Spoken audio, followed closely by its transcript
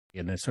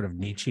in a sort of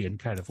Nietzschean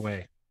kind of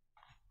way.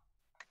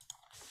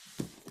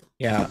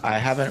 Yeah, I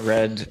haven't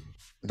read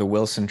the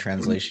Wilson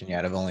translation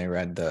yet. I've only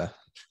read the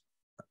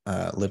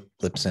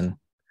Lipson.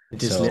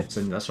 It is So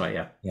Lipson, that's right,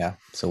 yeah. yeah,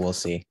 so we'll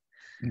see.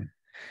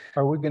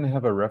 Are we going to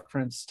have a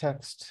reference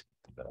text,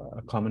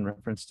 a common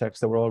reference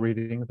text that we're all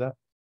reading of that?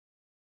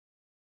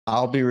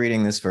 I'll be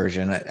reading this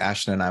version.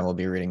 Ashton and I will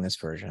be reading this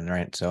version,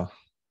 right? So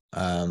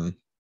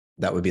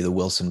that would be the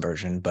Wilson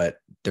version, but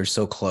they're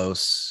so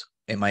close.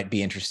 It might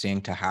be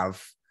interesting to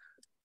have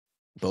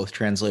both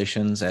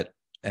translations at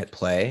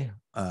play,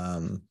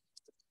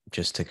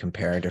 just to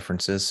compare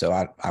differences. So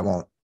I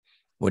won't.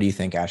 What do you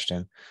think,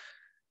 Ashton?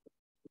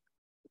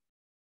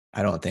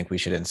 I don't think we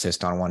should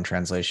insist on one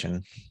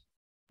translation.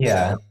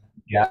 Yeah,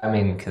 yeah. I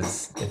mean,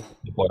 because if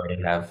people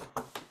already have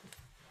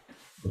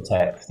the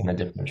text in a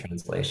different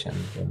translation,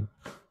 then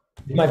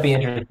it might be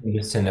interesting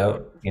just to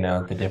note,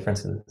 the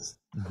differences.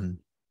 Mm-hmm.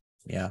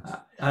 Yeah.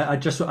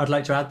 I'd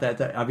like to add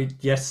that I mean,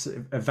 yes,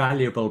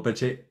 valuable,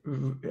 but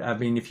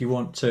if you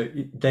want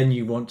to, then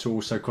you want to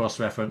also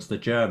cross-reference the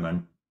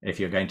German if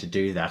you're going to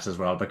do that as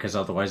well, because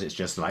otherwise it's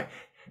just like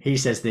he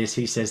says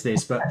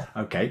this, but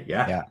okay,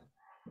 yeah.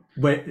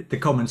 Where the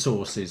common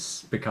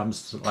source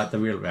becomes like the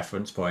real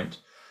reference point,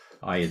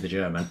 i.e. the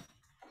German.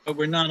 But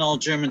we're not all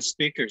German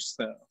speakers,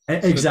 though.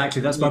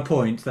 Exactly, that's my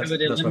point. It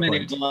would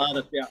eliminate a lot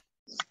of, Well,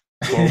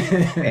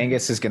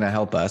 Angus is going to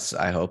help us,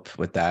 I hope,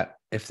 with that.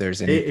 If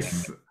there's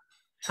anything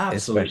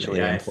especially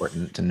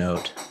important to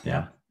note.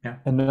 Yeah.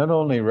 And not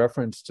only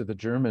reference to the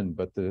German,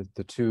 but the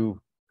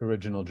two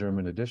original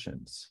German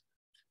editions,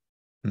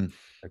 like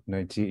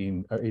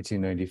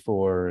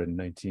 1894 and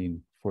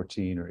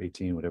 1914 or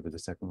 18, whatever the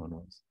second one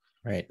was.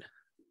 Right.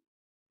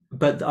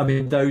 But I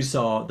mean, those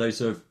are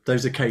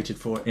catered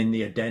for in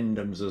the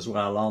addendums as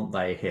well, aren't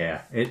they?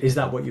 Here, is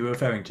that what you're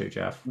referring to,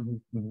 Jeff?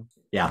 Mm-hmm.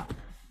 Yeah.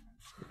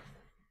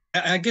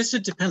 I guess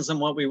it depends on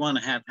what we want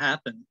to have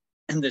happen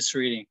in this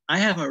reading. I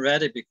haven't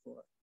read it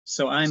before,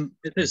 so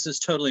this is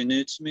totally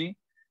new to me.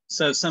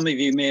 So some of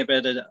you may have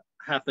read it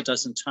half a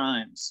dozen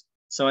times.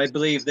 So I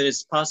believe that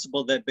it's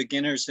possible that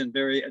beginners and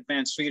very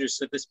advanced readers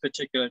of this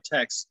particular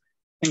text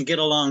can get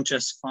along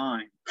just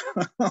fine.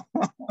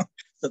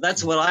 So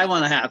that's what I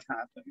want to have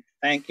happen.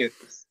 Thank you.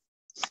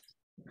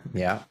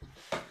 Yeah,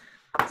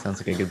 sounds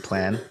like a good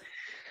plan.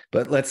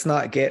 But let's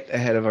not get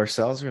ahead of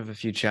ourselves. We have a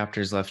few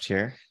chapters left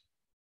here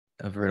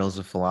of Riddles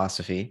of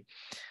Philosophy.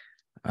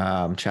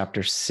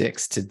 Chapter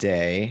 6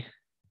 today.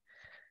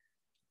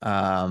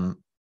 I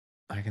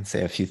can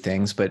say a few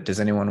things, but does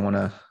anyone want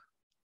to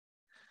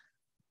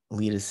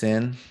lead us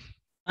in?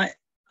 I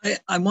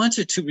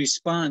wanted to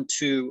respond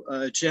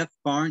to Jeff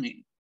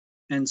Barney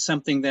and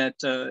something that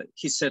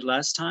he said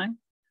last time.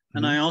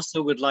 And I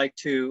also would like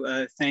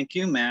to thank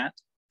you, Matt,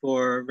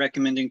 for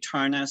recommending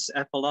Tarna's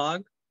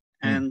epilogue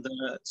and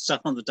the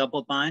stuff on the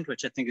double bind,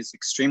 which I think is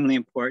extremely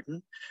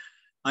important.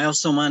 I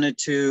also wanted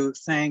to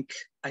thank,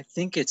 I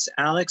think it's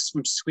Alex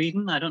from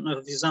Sweden. I don't know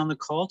if he's on the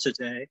call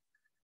today,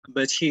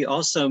 but he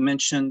also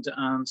mentioned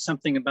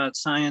something about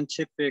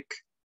scientific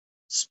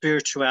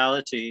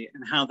spirituality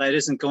and how that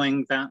isn't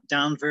going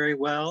down very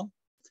well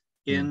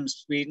in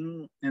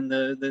Sweden, and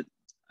the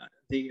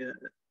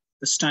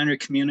Steiner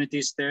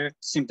communities there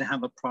seem to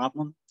have a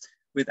problem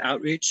with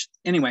outreach.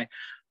 Anyway,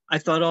 I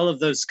thought all of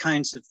those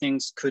kinds of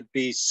things could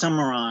be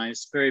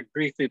summarized very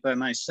briefly by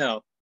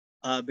myself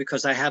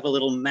because I have a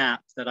little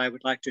map that I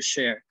would like to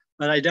share.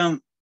 But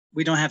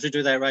we don't have to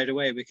do that right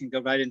away. We can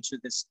go right into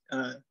this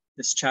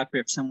chapter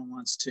if someone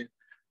wants to,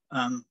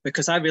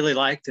 because I really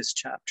like this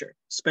chapter,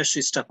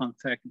 especially stuff on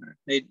Fechner.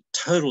 Made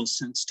total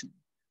sense to me.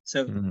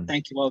 So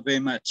thank you all very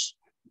much.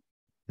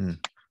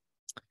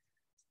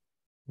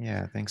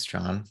 Yeah, thanks,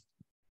 John.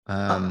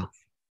 I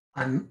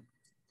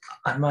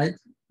might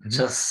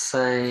just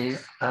say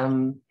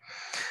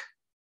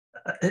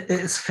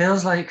it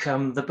feels like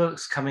the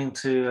book's coming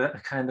to a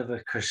kind of a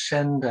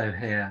crescendo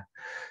here.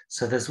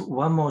 So there's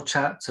one more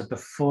chapter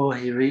before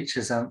he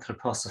reaches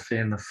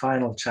anthroposophy in the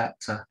final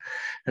chapter.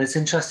 And it's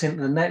interesting,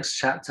 the next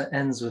chapter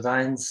ends with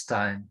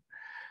Einstein.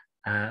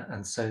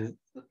 And so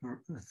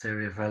the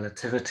theory of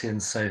relativity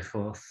and so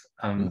forth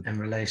in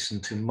relation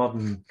to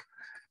modern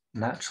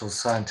natural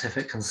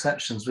scientific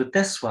conceptions. With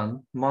this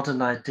one,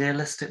 modern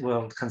idealistic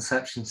world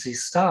conceptions, he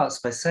starts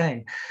by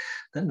saying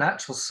that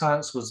natural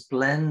science was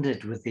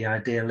blended with the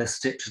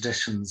idealistic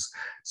traditions.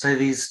 So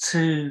these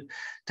two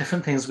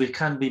different things we've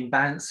kind of been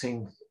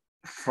bouncing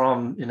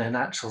from,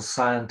 natural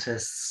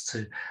scientists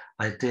to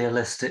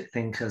idealistic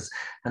thinkers.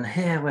 And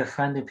here we're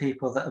finding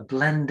people that are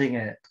blending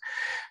it.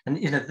 And,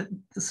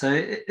 so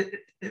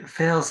it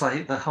feels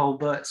like the whole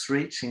book's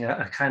reaching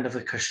a kind of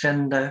a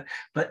crescendo,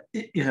 but,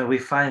 we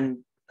find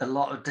a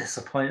lot of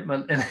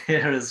disappointment in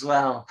here as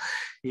well,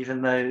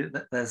 even though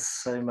there's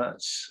so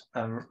much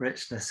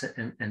richness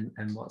in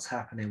what's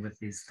happening with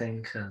these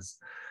thinkers.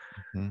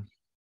 Yeah,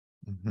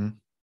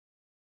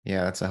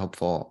 that's a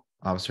helpful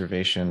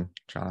observation,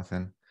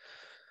 Jonathan.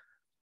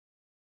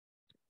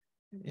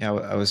 Yeah,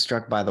 I was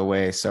struck by the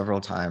way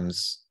several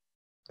times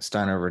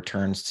Steiner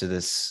returns to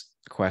this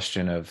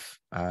question of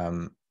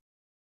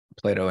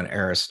Plato and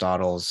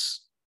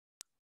Aristotle's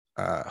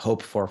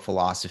hope for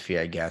philosophy,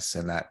 I guess,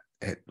 and that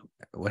it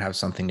would have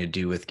something to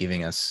do with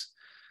giving us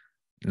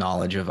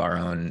knowledge of our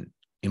own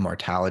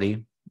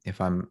immortality, if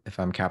I'm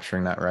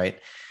capturing that right,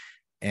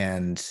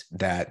 and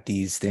that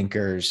these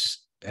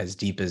thinkers, as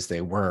deep as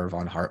they were,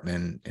 von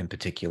Hartmann in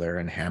particular,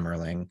 and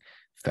Hammerling,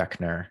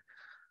 Fechner,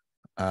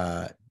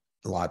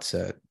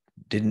 Lotze,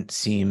 didn't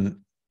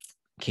seem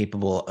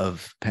capable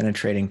of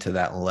penetrating to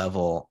that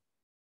level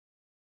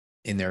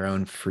in their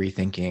own free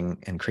thinking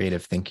and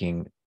creative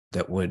thinking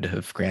that would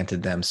have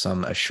granted them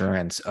some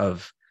assurance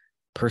of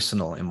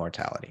personal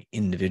immortality,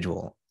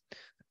 individual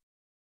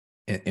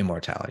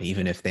immortality,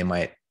 even if they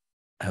might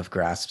have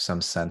grasped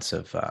some sense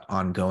of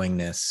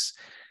ongoingness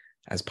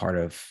as part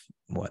of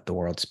what the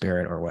world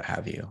spirit or what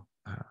have you.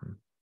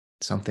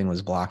 Something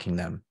was blocking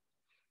them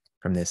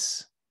from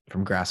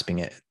grasping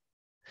it,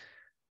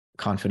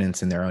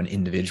 confidence in their own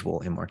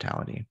individual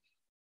immortality.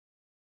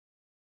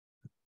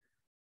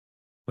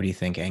 What do you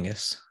think,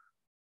 Angus?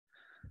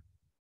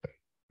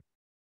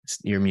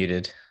 You're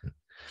muted.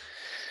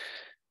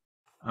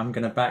 I'm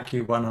going to back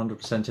you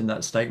 100% in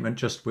that statement,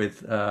 just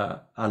with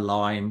a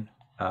line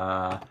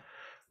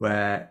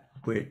where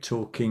we're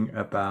talking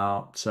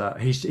about,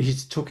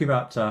 he's talking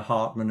about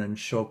Hartmann and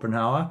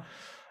Schopenhauer,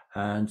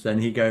 and then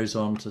he goes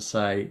on to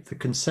say, the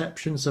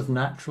conceptions of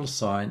natural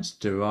science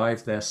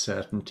derive their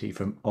certainty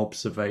from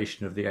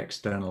observation of the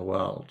external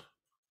world.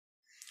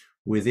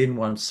 Within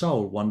one's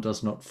soul, one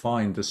does not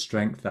find the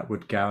strength that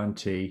would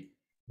guarantee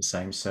the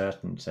same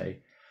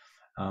certainty.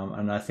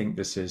 And I think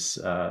this is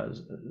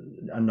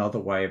another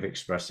way of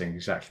expressing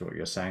exactly what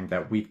you're saying,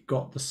 that we've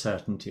got the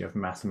certainty of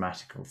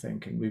mathematical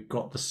thinking. We've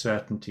got the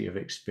certainty of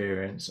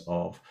experience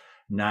of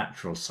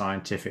natural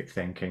scientific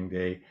thinking,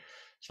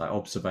 it's like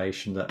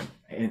observation that,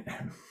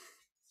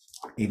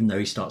 even though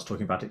he starts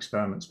talking about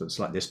experiments, but it's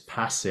like this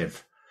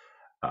passive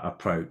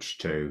approach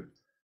to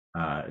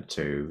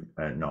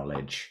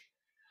knowledge.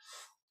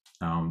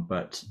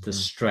 But the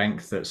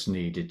strength that's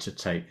needed to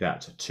take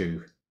that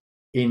to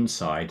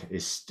inside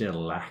is still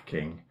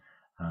lacking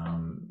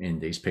in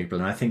these people.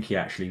 And I think he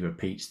actually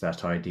repeats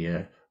that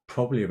idea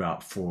probably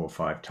about 4 or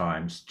 5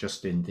 times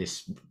just in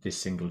this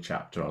single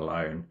chapter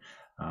alone,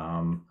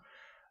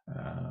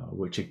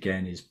 which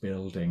again is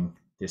building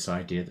this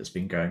idea that's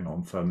been going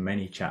on for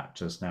many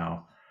chapters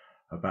now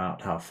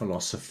about how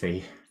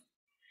philosophy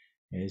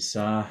is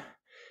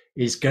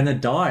going to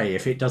die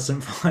if it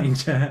doesn't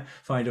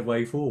find a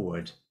way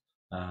forward.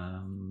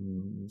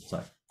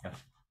 So yeah,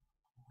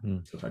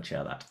 thought I'd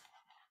share that.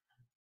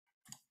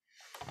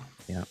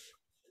 Yeah.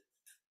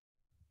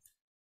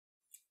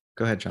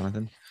 Go ahead,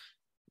 Jonathan.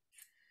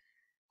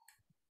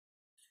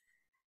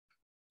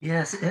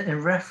 Yes,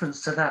 in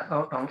reference to that,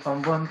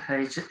 on one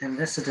page in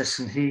this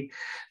edition, he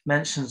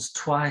mentions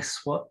twice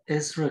what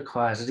is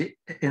required.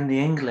 In the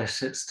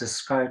English, it's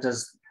described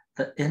as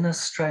the inner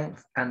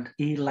strength and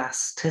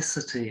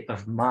elasticity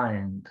of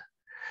mind.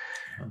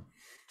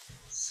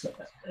 So,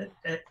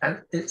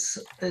 and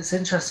it's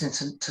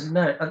interesting to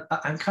note.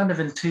 I'm kind of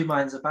in two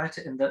minds about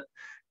it, in that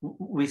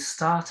we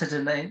started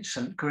in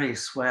ancient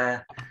Greece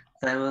where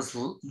there was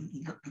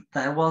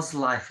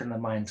life in the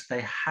mind.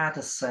 They had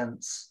a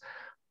sense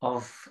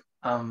of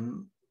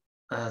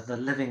the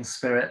living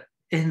spirit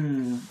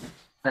in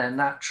their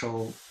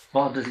natural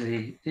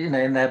bodily,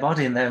 in their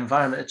body, in their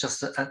environment,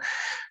 just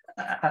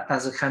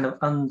as a kind of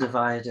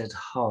undivided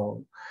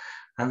whole.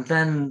 And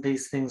then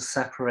these things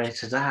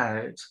separated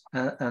out,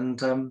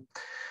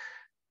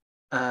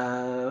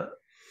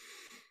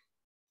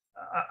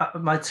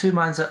 my two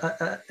minds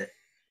are,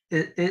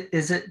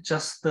 is it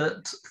just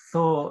that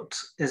thought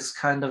is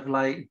kind of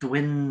like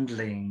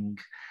dwindling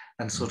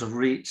and sort of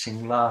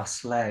reaching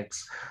last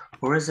legs,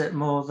 or is it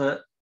more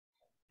that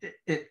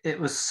it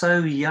was so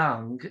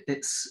young,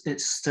 it's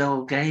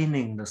still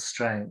gaining the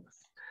strength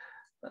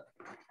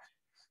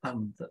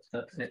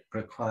that it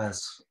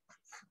requires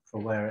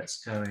for where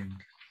it's going?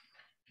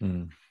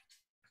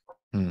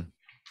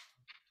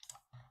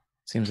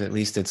 Seems at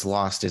least it's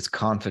lost its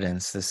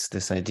confidence.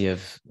 This idea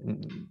of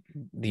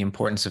the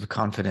importance of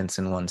confidence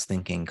in one's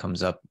thinking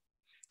comes up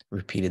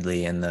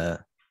repeatedly in the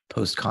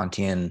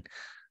post-Kantian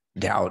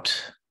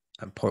doubt,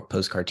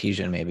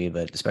 post-Cartesian maybe,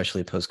 but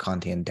especially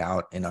post-Kantian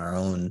doubt in our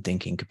own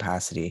thinking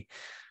capacity.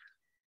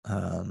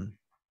 It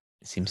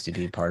seems to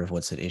be part of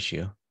what's at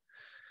issue.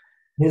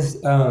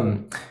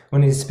 When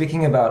he's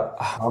speaking about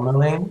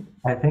Hammerling,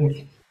 I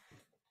think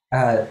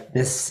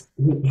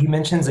he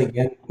mentions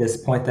again this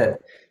point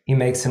that he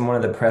makes in one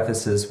of the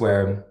prefaces,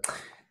 where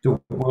the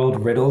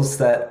world riddles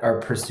that are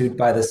pursued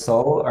by the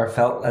soul are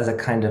felt as a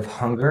kind of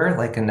hunger,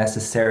 like a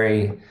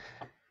necessary,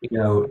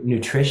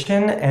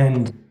 nutrition,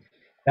 and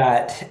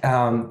that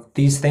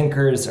these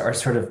thinkers are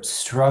sort of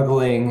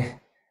struggling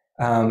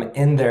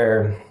in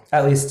their,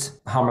 at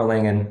least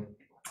Hammerling and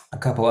a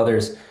couple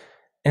others,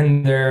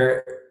 in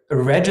their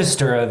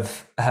register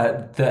of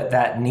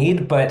that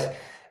need, but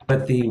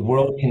the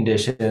world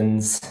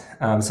conditions,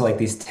 so like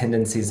these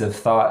tendencies of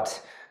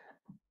thought,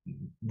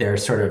 they're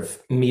sort of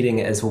meeting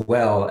as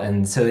well.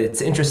 And so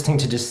it's interesting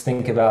to just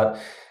think about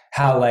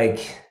how,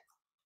 like,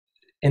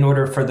 in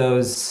order for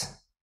those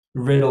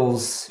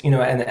riddles, you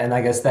know, and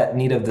I guess that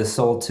need of the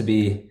soul to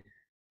be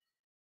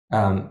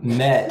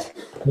met,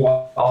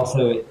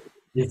 also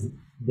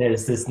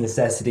there's this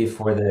necessity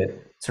for the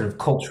sort of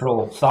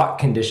cultural thought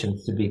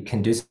conditions to be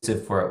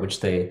conducive for it, which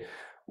they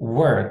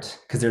weren't,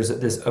 because there's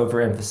this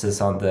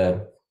overemphasis on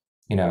the,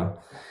 you know,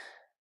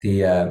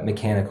 the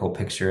mechanical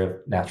picture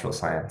of natural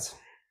science.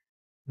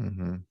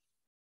 Mm-hmm.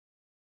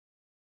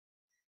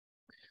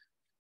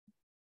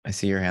 I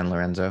see your hand,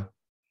 Lorenzo.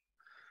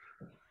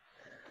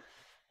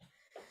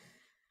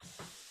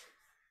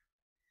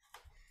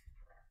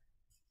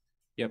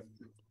 Yep.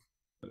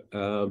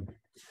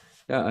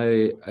 Yeah,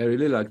 I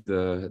really like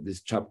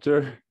this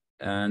chapter,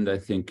 and I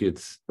think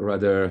it's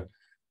rather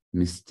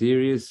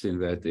mysterious in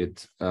that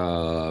it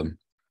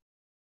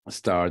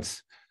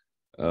starts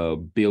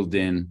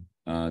building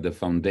the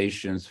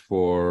foundations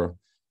for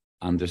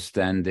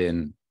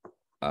understanding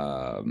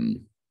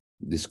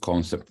this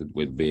concept that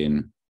we've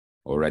been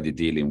already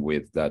dealing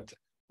with, that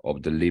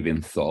of the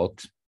living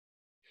thought.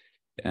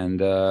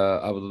 And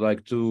I would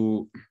like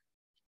to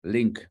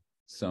link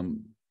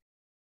some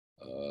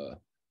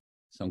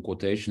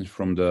quotations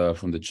from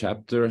the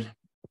chapter,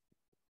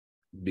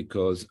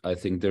 because I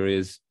think there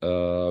is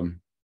a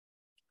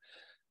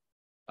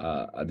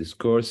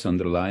discourse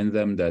underlying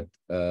them that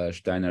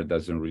Steiner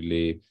doesn't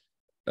really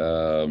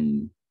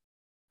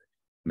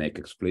make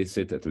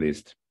explicit, at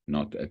least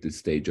not at this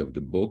stage of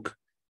the book.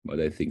 But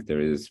I think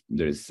there is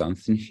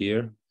something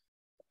here.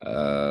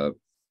 I'd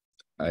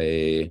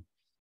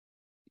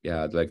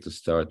like to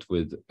start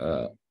with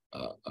a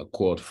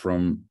quote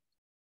from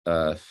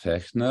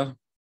Fechner.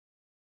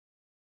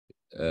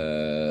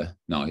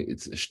 No,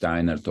 it's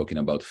Steiner talking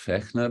about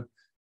Fechner.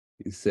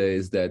 He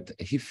says that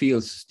he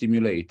feels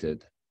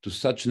stimulated to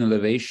such an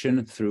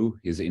elevation through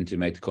his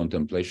intimate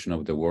contemplation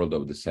of the world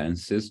of the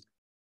senses,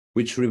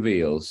 which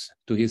reveals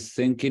to his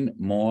thinking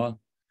more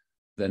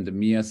than the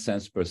mere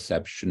sense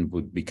perception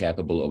would be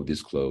capable of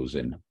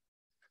disclosing.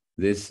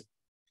 This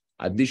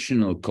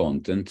additional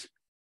content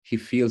he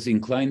feels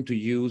inclined to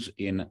use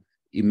in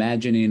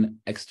imagining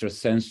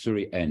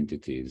extrasensory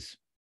entities.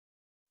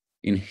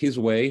 In his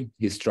way,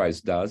 he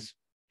strives thus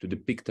to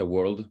depict a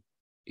world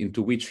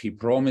into which he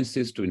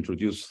promises to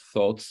introduce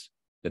thoughts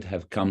that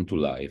have come to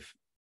life.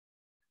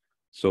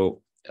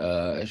 So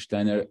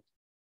Steiner,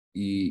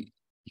 he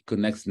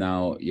connects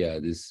now,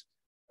 this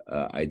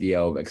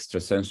idea of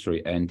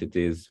extrasensory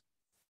entities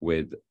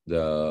with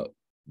the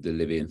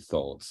living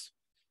thoughts.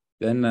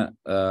 Then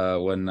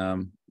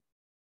when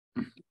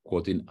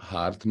quoting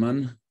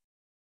Hartmann,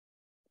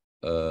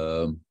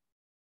 let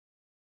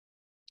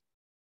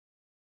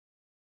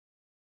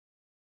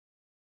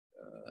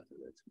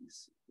me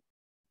see.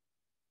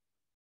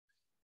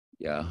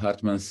 Yeah,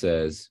 Hartmann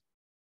says,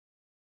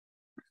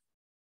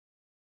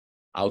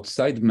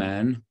 outside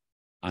man,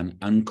 an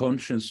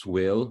unconscious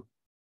will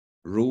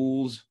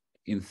rules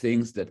in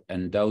things that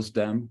endows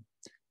them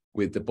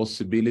with the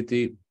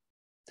possibility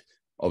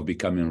of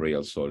becoming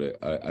real. Sorry,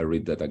 I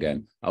read that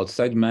again.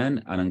 Outside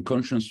man, an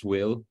unconscious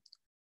will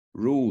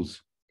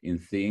rules in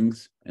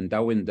things,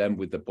 endowing them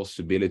with the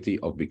possibility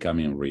of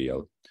becoming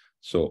real.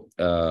 So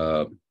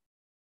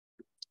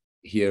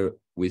here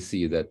we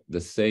see that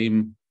the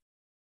same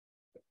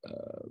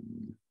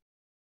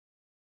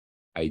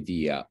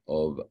idea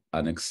of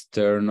an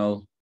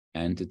external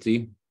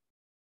entity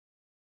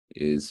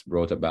is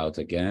brought about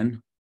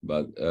again,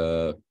 but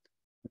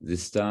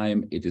this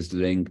time it is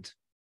linked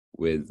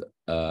with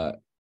the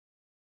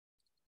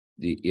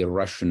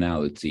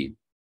irrationality,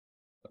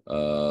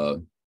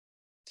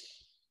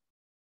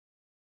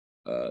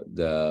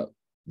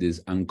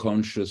 this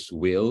unconscious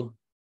will.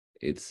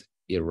 It's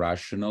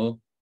irrational,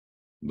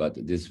 but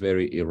this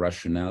very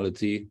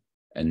irrationality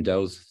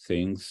endows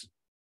things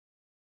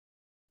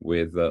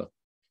with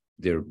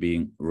their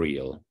being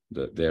real,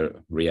 their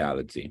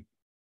reality.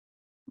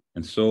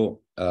 And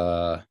so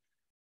I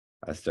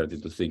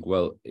started to think,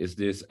 well, is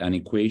this an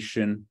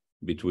equation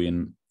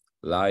between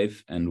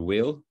life and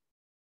will?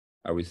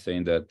 Are we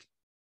saying that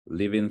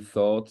living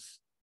thoughts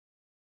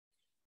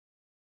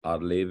are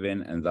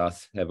living and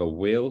thus have a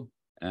will,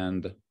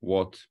 and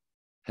what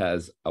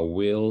has a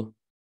will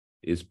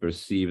is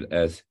perceived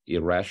as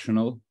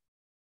irrational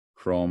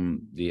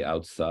from the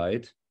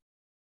outside?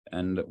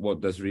 And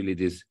what does really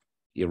this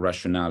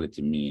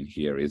irrationality mean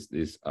here? Is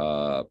this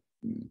a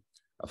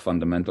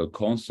fundamental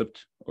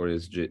concept, or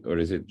is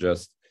it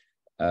just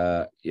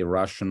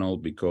irrational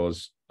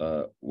because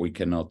we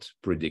cannot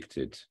predict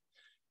it,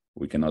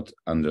 we cannot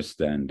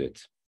understand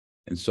it?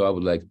 And so I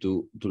would like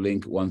to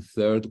link one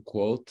third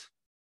quote.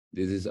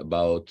 This is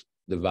about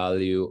the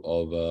value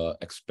of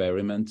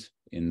experiment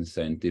in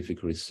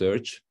scientific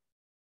research.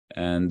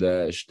 And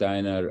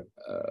Steiner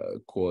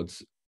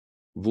quotes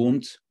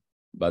Wundt,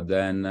 but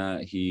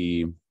then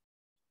he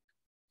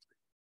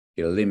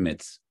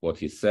limits what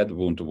he said.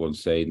 Wundt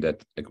was saying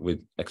that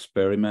with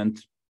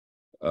experiment,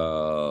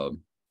 the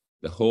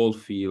whole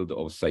field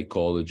of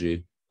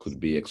psychology could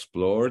be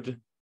explored.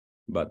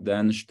 But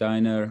then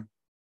Steiner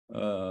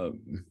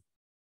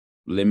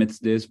limits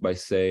this by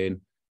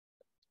saying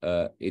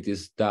it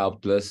is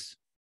doubtless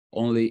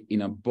only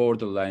in a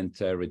borderline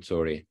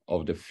territory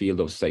of the field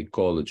of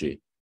psychology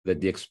that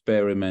the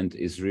experiment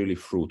is really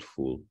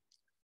fruitful.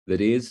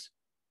 That is,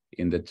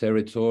 in the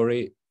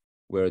territory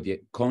where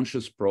the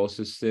conscious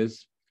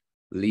processes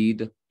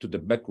lead to the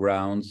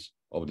backgrounds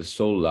of the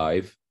soul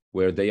life,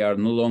 where they are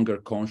no longer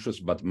conscious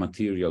but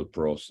material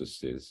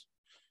processes.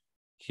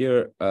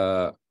 Here,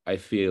 I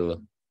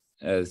feel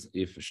as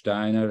if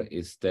Steiner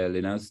is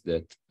telling us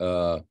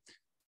that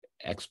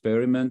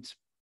experiment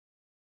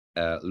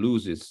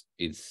loses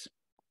its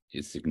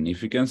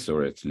significance,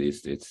 or at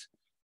least its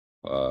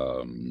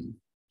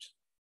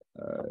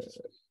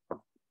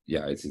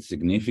its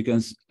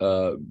significance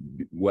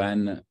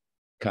when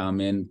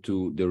coming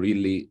to the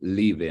really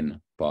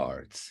living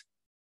parts.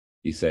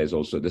 He says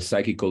also the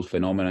psychical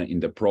phenomena in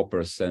the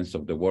proper sense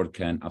of the word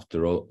can,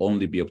 after all,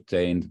 only be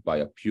obtained by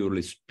a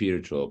purely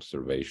spiritual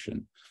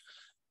observation.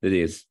 That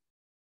is,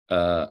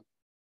 our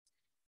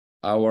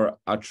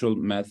actual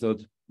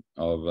method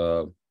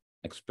of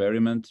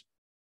experiment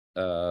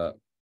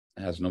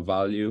has no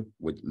value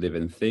with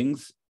living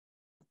things.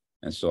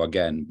 And so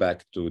again,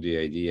 back to the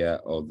idea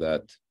of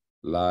that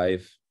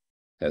life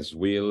has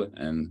will,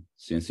 and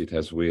since it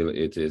has will,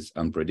 it is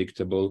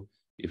unpredictable.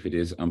 If it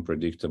is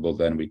unpredictable,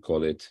 then we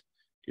call it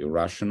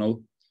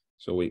irrational.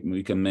 So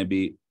we can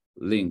maybe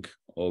link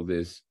all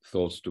these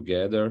thoughts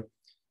together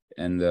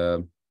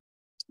and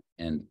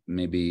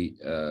maybe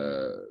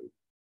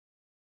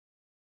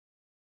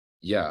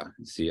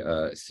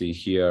see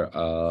here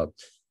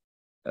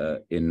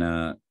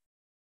in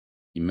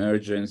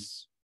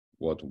emergence,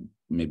 what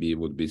maybe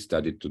would be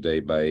studied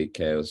today by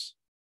chaos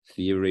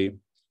theory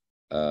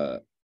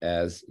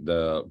as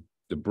the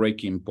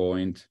breaking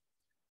point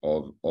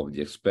of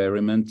the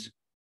experiment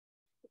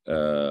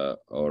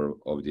or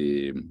of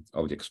the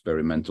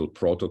experimental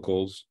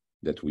protocols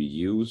that we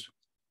use,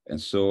 and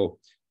so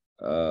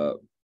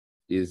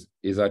is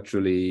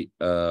actually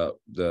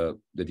the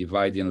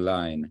dividing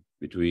line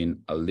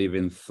between a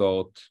living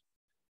thought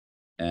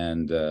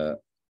and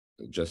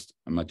just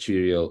a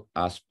material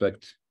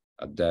aspect.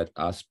 At that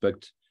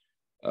aspect,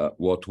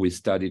 what we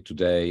study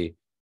today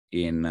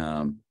in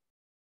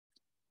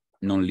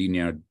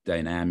nonlinear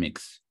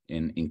dynamics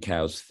in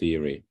chaos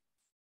theory.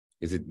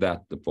 Is it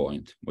that the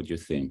point? What do you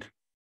think?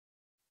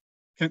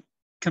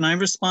 Can I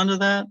respond to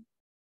that?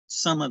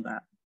 Some of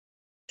that.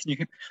 Can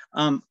you?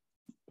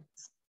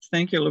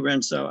 Thank you,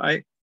 Lorenzo.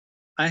 I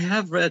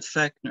have read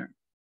Fechner,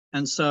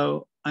 and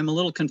so I'm a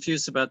little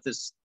confused about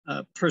this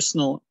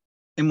personal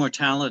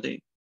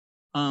immortality.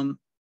 Fechner,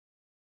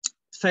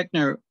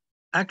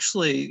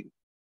 actually,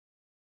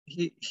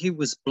 he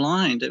was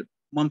blind at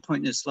one point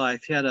in his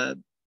life. He had a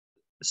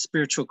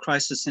spiritual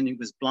crisis and he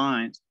was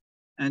blind,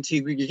 and he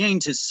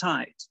regained his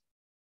sight.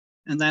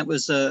 And that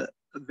was a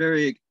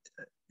very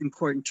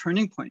important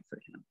turning point for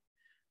him.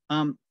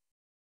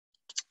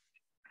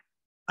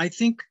 I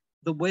think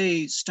the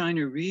way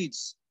Steiner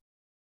reads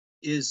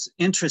is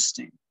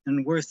interesting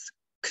and worth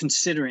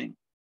considering.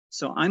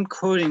 So I'm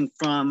quoting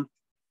from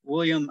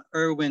William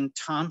Irwin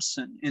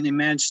Thompson in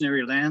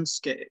Imaginary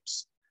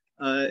Landscapes.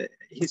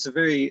 He's a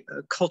very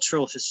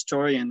cultural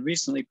historian,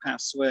 recently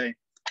passed away.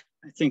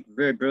 I think a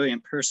very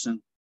brilliant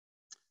person.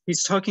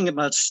 He's talking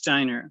about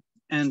Steiner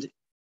and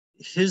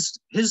his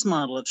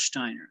model of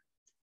Steiner.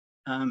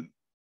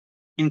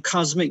 In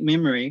Cosmic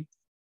Memory,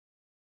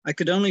 I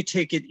could only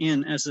take it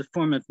in as a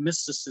form of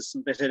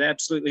mysticism that had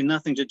absolutely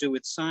nothing to do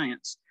with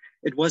science.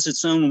 It was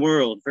its own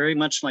world, very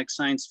much like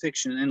science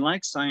fiction. And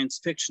like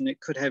science fiction, it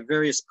could have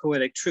various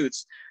poetic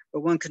truths,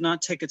 but one could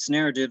not take its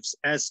narratives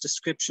as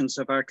descriptions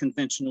of our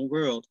conventional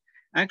world.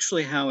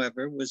 Actually,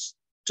 however, was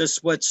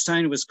just what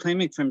Steiner was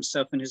claiming for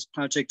himself in his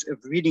project of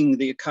reading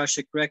the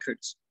Akashic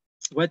records.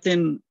 What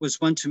then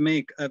was one to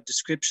make of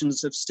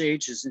descriptions of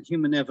stages in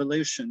human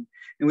evolution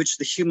in which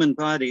the human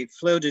body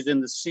floated in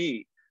the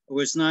sea, or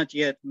was not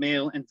yet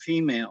male and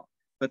female,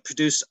 but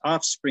produced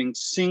offspring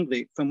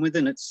singly from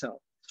within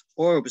itself,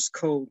 or was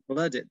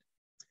cold-blooded?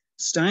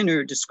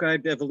 Steiner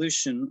described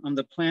evolution on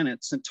the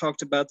planets and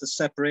talked about the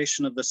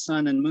separation of the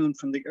sun and moon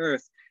from the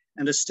earth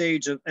and a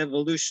stage of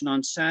evolution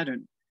on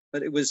Saturn.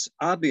 But it was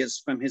obvious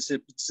from his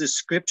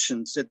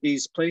descriptions that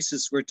these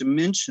places were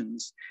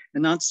dimensions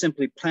and not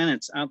simply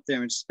planets out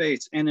there in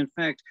space. And in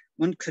fact,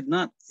 one could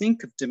not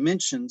think of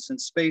dimensions in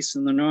space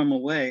in the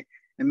normal way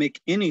and make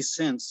any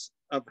sense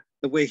of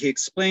the way he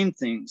explained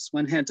things.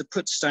 One had to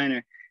put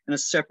Steiner in a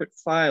separate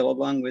file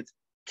along with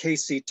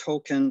Casey,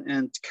 Tolkien,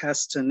 and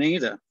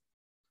Castaneda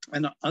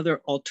and other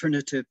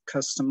alternative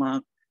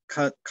cosmologies.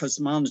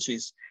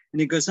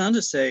 And he goes on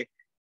to say,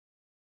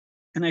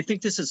 and I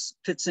think this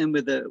fits in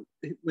with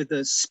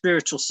the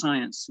spiritual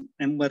science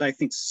and what I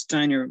think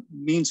Steiner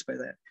means by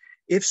that.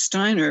 If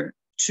Steiner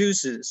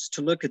chooses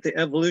to look at the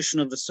evolution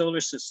of the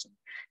solar system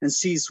and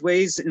sees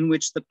ways in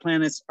which the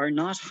planets are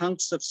not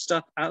hunks of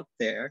stuff out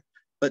there,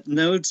 but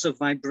nodes of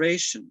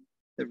vibration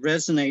that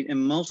resonate in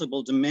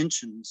multiple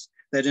dimensions,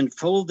 that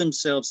enfold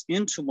themselves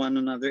into one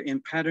another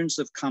in patterns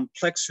of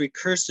complex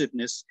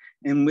recursiveness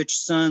in which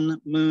sun,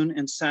 moon,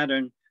 and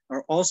Saturn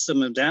are also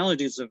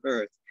modalities of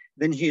Earth,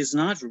 then he is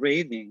not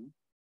raving,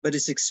 but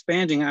is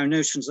expanding our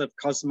notions of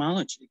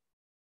cosmology.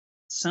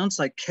 Sounds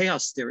like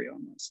chaos theory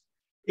almost.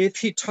 If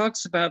he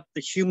talks about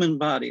the human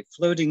body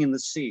floating in the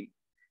sea,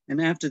 and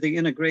after the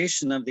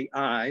integration of the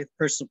I,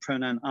 personal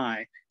pronoun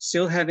I,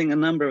 still having a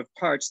number of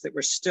parts that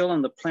were still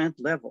on the plant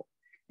level,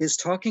 is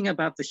talking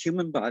about the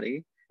human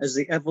body as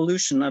the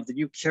evolution of the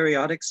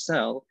eukaryotic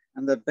cell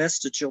and the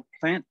vestigial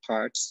plant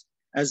parts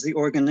as the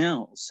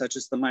organelles, such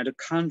as the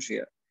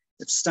mitochondria.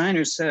 If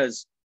Steiner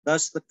says,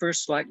 thus the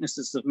first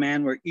likenesses of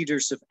man were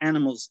eaters of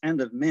animals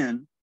and of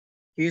men,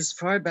 he is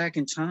far back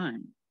in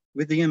time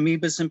with the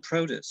amoebas and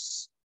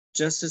protists,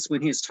 just as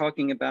when he is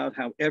talking about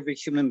how every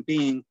human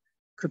being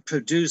could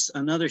produce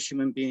another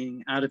human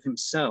being out of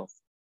himself.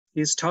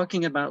 He is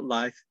talking about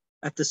life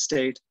at the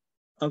state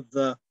of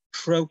the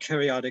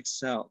prokaryotic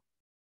cell.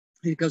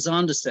 He goes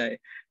on to say,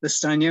 the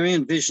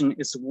Steinerian vision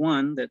is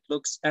one that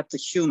looks at the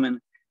human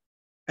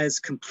as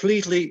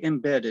completely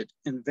embedded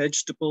in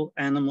vegetable,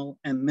 animal,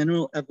 and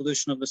mineral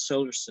evolution of the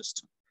solar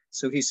system.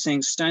 So he's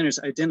saying Steiner's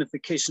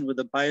identification with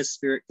the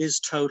biosphere is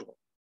total.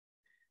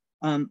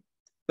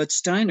 But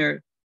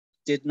Steiner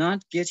did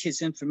not get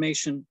his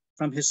information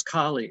from his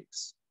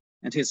colleagues,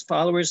 and his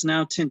followers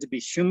now tend to be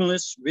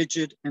humorless,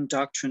 rigid, and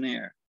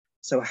doctrinaire.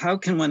 So how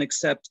can one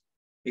accept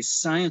a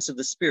science of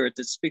the spirit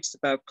that speaks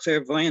about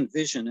clairvoyant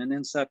vision and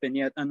ends up in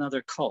yet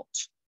another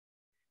cult?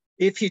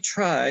 If we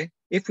try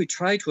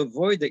to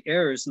avoid the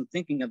errors in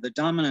thinking of the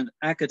dominant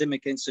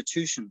academic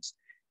institutions,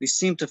 we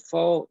seem to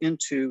fall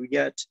into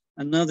yet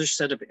another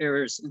set of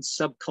errors in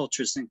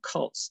subcultures and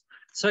cults.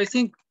 So I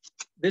think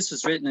this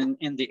was written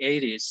in the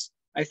 80s.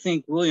 I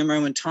think William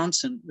Irwin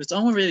Thompson was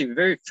already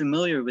very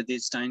familiar with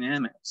these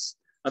dynamics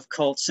of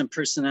cults and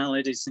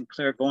personalities and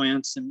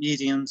clairvoyance and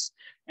mediums,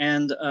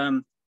 and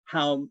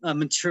how a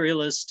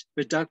materialist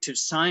reductive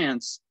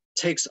science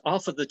takes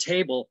off of the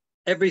table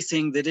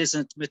everything that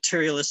isn't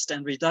materialist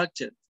and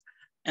reductive.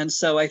 And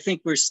so I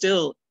think we're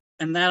still,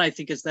 and that I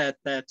think is that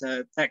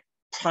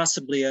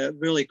possibly a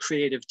really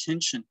creative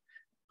tension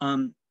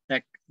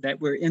that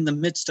we're in the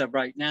midst of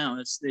right now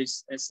as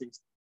these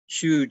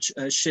huge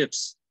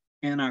shifts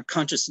in our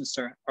consciousness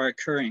are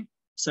occurring.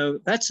 So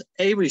that's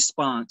a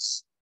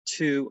response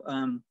to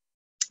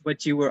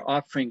what you were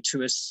offering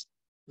to us,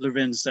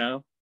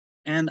 Lorenzo.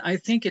 And I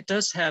think it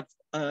does have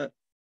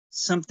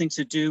something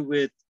to do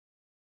with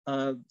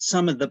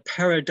some of the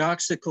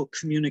paradoxical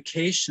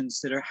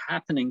communications that are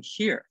happening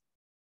here.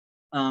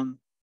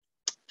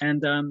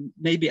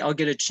 Maybe I'll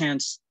get a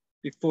chance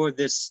before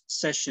this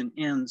session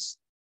ends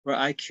where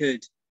I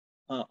could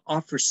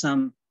offer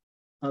some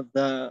of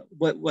the,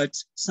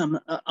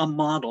 a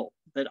model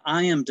that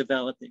I am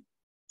developing.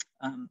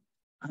 And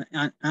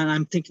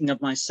I'm thinking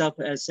of myself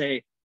as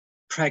a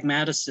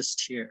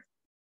pragmaticist here,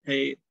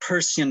 a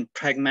Persian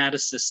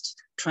pragmaticist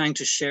trying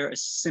to share a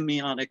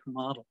semiotic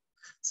model.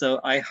 So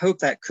I hope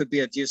that could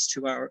be of use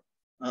to our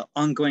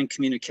ongoing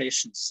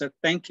communications. So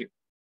thank you.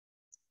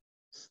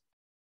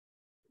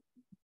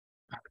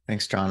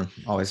 Thanks, John.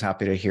 Always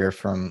happy to hear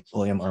from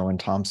William Irwin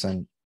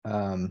Thompson.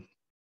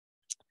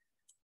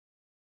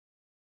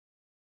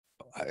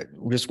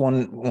 Just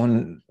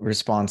one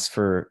response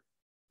for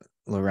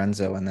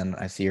Lorenzo, and then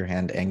I see your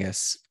hand,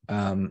 Angus.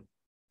 I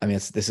mean,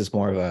 this is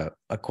more of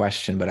a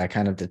question, but I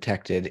kind of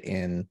detected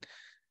in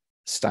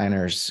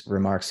Steiner's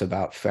remarks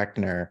about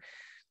Fechner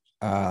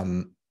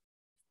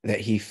that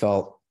he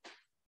felt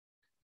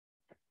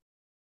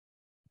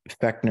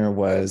Fechner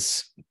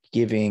was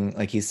giving,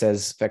 like he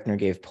says, Fechner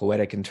gave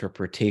poetic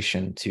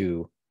interpretation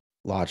to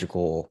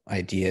logical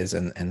ideas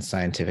and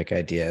scientific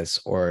ideas,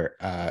 or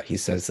he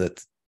says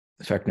that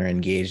Fechner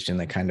engaged in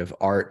the kind of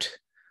art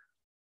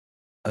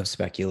of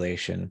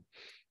speculation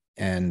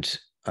and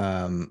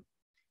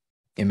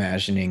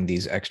imagining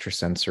these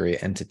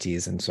extrasensory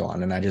entities and so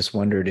on. And I just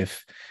wondered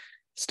if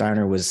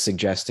Steiner was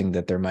suggesting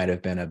that there might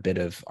have been a bit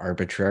of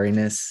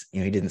arbitrariness. You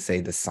know, he didn't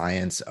say the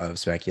science of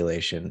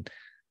speculation.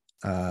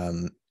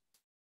 And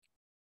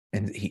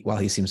while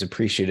he seems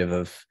appreciative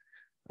of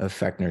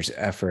Fechner's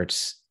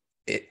efforts,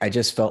 I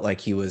just felt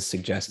like he was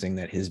suggesting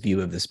that his view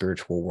of the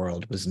spiritual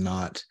world was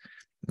not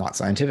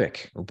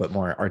scientific, but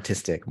more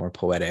artistic, more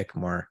poetic,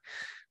 more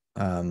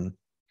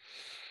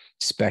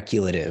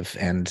speculative,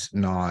 and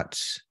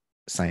not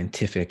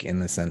scientific in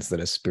the sense that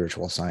a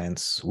spiritual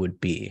science would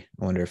be.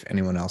 I wonder if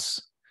anyone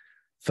else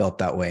felt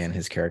that way in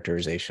his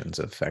characterizations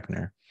of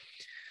Fechner.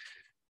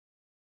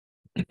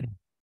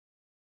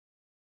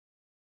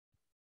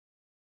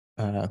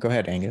 Go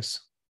ahead, Angus.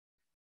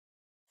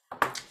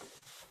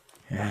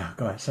 Yeah,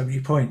 got so many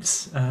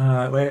points.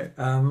 I'll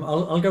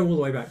go all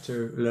the way back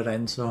to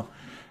Lorenzo.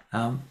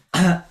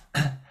 I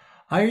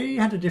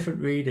had a different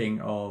reading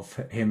of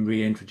him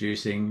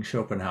reintroducing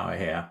Schopenhauer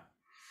here.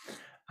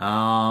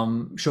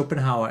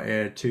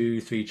 Schopenhauer,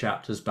 2-3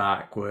 chapters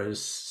back,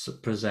 was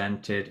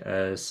presented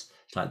as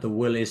like the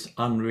will is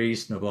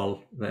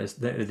unreasonable.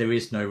 There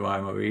is no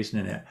rhyme or reason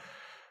in it.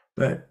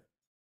 But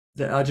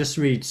I'll just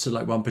read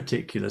like one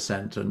particular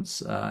sentence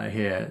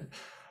here.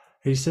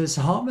 He says,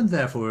 Hartmann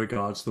therefore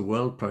regards the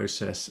world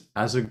process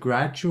as a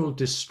gradual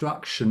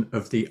destruction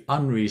of the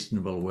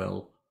unreasonable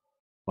will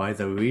by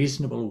the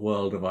reasonable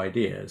world of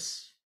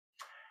ideas.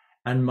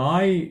 And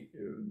my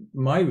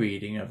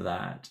reading of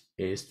that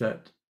is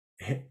that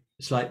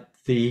it's like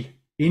the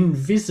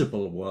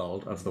invisible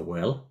world of the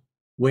will,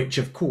 which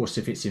of course,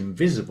 if it's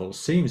invisible,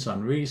 seems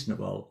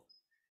unreasonable,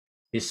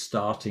 is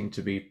starting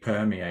to be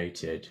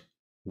permeated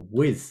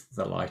with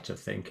the light of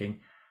thinking,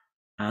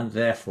 and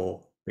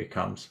therefore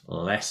becomes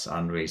less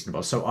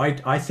unreasonable. So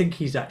I think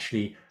he's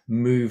actually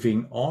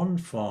moving on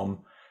from,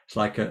 it's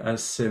like a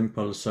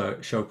simple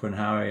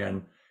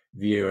Schopenhauerian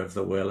view of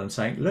the will and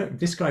saying, look,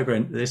 this guy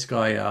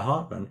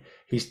Hartmann,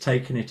 he's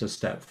taken it a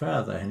step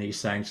further, and he's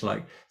saying, so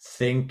like,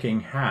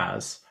 thinking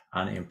has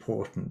an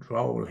important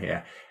role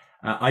here.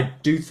 I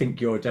do think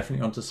you're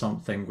definitely onto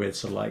something with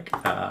sort of like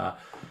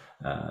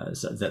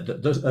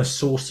a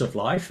source of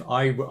life.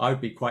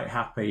 I'd be quite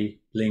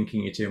happy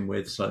linking it in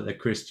with sort of the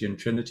Christian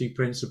Trinity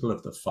principle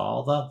of the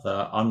Father,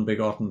 the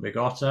unbegotten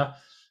begotter,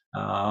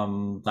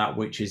 that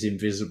which is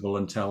invisible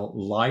until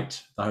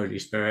light, the Holy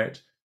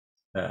Spirit,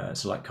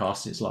 so like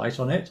casts its light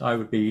on it. I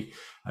would be,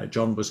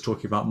 John was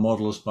talking about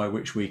models by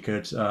which we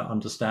could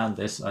understand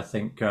this. I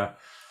think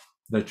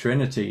the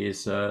Trinity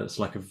is it's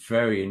like a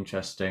very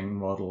interesting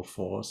model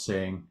for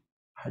seeing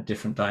how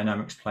different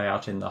dynamics play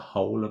out in the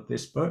whole of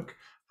this book,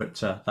 but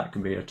that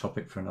can be a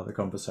topic for another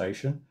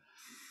conversation.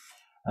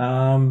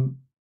 Another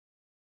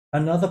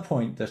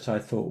point that I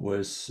thought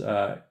was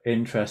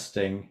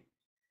interesting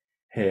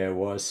here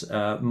was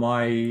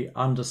my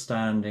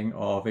understanding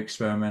of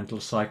experimental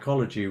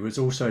psychology was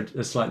also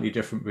a slightly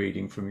different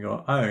reading from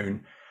your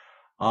own.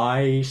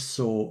 I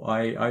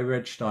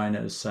read Steiner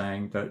as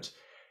saying that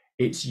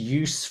it's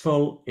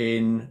useful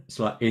in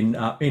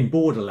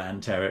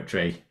borderland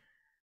territory,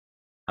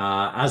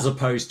 as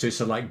opposed to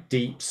sort of like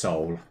deep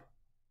soul.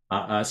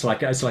 It's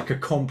like a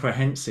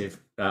comprehensive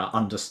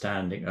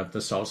understanding of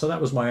the soul. So that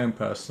was my own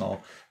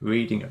personal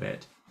reading of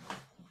it,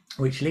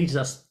 which leads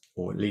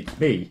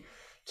me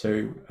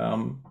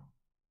to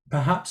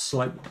perhaps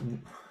like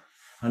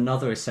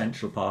another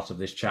essential part of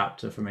this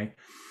chapter for me.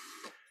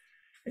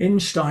 In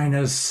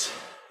Steiner's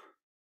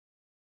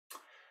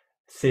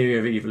theory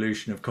of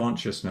evolution of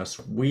consciousness,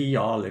 we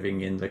are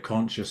living in the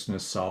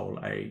consciousness soul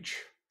age.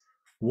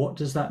 What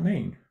does that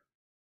mean?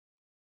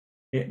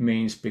 It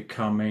means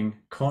becoming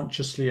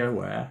consciously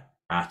aware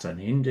at an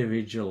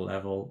individual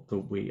level that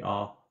we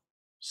are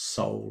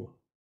soul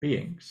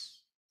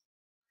beings.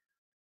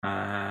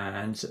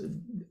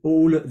 And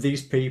all of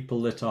these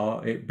people that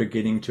are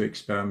beginning to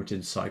experiment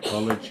in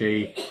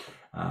psychology,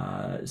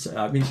 I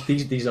mean,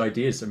 these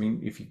ideas, I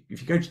mean, if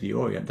you go to the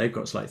Orient, they've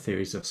got like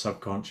theories of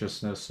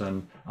subconsciousness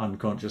and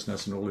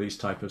unconsciousness and all these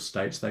type of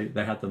states. They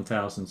had them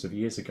thousands of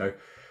years ago,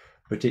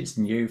 but it's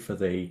new for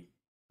the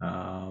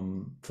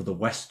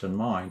Western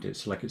mind.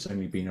 It's like it's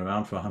only been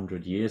around for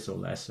 100 years or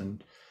less,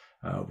 and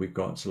we've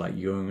got like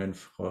Jung and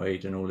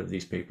Freud and all of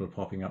these people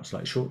popping up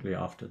like shortly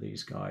after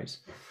these guys.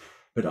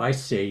 But I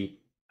see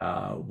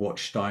what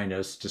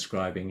Steiner's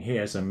describing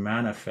here as a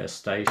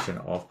manifestation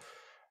of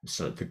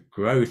the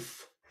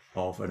growth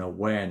of an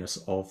awareness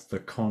of the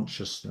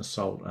consciousness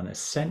soul, an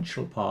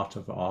essential part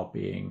of our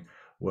being,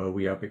 where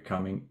we are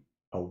becoming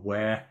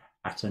aware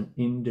at an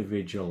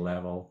individual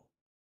level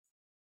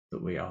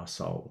that we are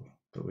soul,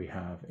 that we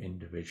have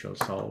individual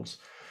souls.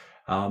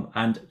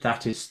 And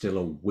that is still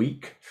a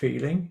weak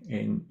feeling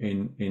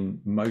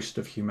in most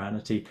of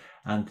humanity.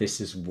 And this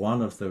is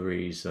one of the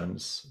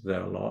reasons,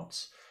 there are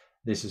lots,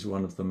 this is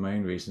one of the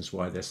main reasons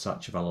why there's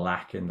such of a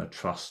lack in the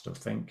trust of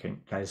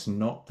thinking. There's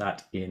not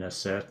that inner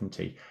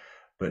certainty,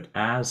 but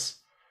as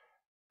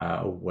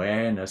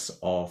awareness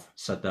of,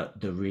 so that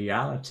the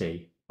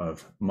reality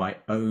of my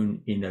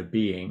own inner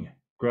being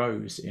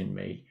grows in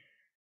me,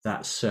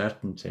 that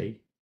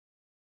certainty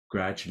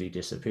gradually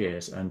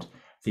disappears. And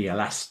the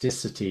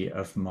elasticity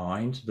of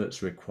mind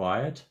that's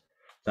required,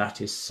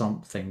 that is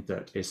something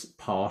that is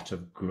part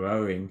of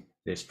growing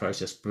this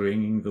process,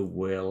 bringing the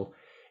will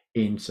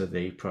into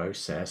the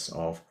process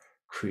of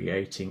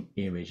creating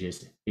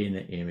images,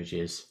 inner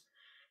images,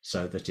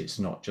 so that it's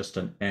not just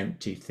an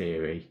empty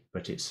theory,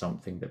 but it's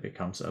something that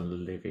becomes a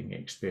living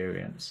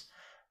experience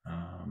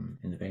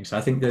in the being. So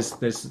I think there's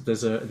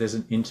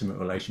an intimate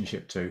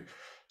relationship to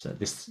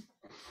this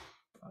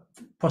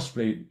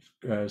possibly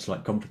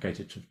slightly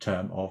complicated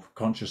term of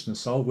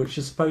consciousness soul, which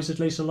is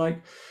supposedly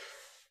like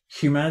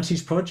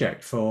humanity's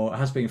project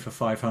has been for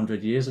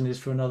 500 years and is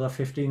for another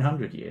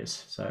 1500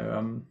 years.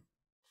 So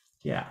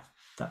yeah,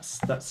 that's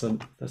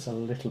a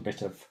little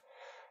bit of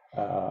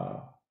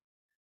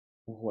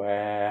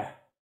where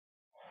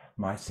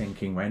my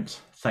thinking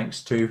went,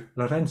 thanks to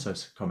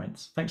Lorenzo's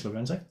comments. Thanks,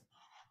 Lorenzo.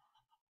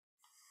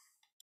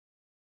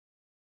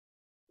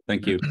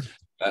 Thank you.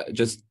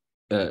 Just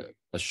a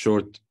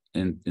short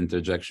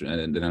interjection,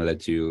 and then I'll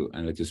let you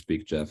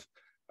speak, Jeff.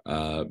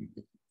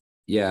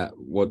 Yeah,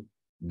 what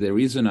the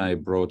reason I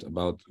brought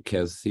about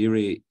Kerr's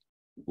theory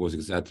was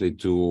exactly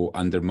to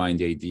undermine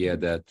the idea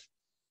that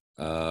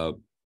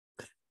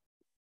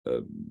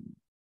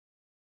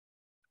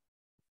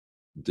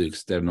the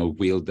external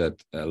will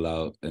that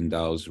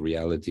endows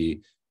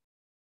reality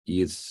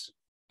is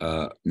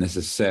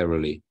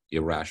necessarily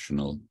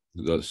irrational,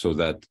 so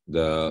that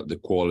the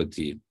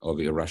quality of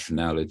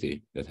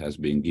irrationality that has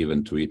been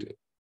given to it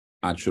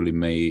actually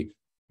may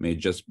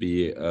just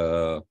be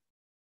a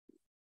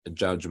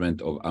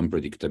judgment of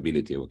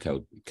unpredictability or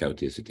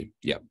chaoticity.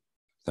 Yeah,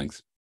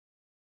 thanks.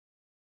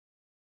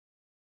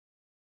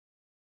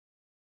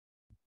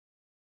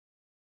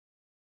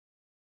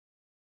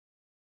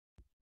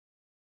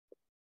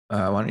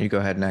 Why don't you go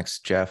ahead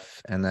next,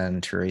 Jeff, and then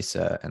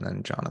Teresa, and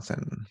then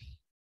Jonathan.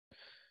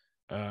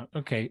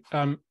 Okay.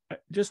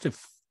 Just a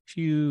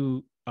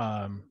few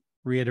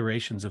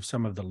reiterations of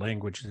some of the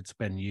language that's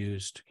been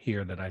used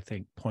here that I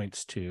think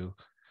points to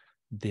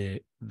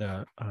the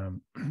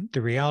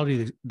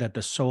reality that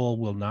the soul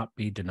will not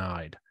be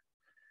denied.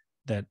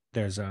 That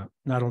there's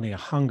not only a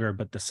hunger,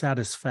 but the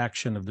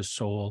satisfaction of the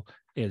soul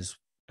is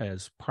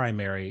as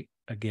primary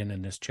again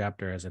in this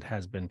chapter as it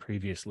has been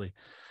previously.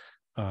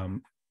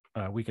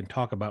 We can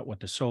talk about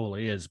what the soul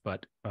is,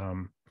 but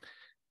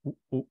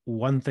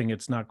one thing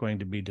it's not going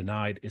to be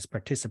denied is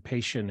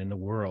participation in the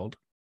world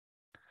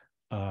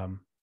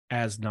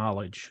as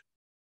knowledge.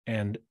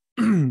 And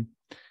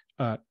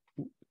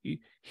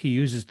he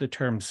uses the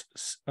terms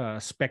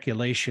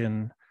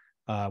speculation.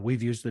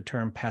 We've used the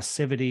term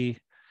passivity.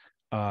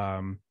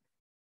 The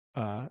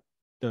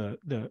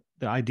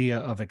idea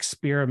of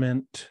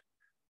experiment,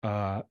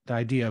 the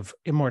idea of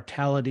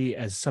immortality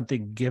as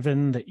something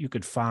given that you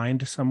could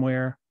find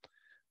somewhere.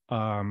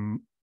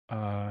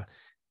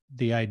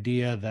 The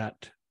idea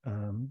that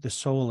the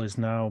soul is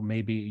now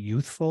maybe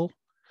youthful,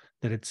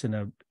 that it's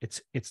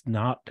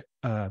not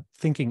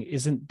thinking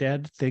isn't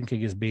dead,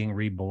 thinking is being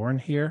reborn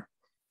here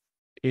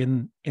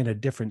in a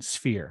different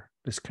sphere.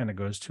 This kind of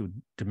goes to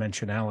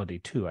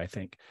dimensionality too, I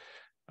think.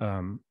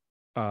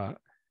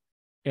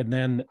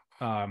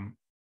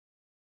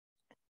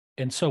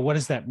 And so what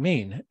does that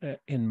mean?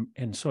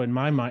 So in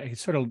my mind, it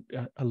sort of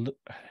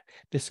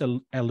this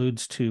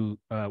alludes to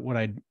what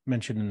I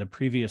mentioned in the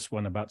previous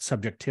one about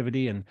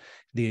subjectivity and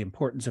the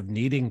importance of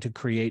needing to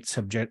create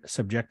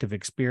subjective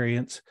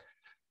experience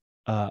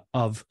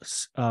of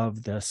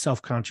the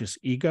self-conscious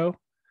ego.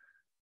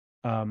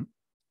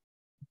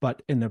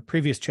 But in the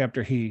previous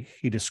chapter, he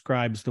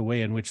describes the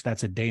way in which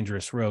that's a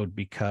dangerous road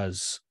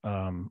because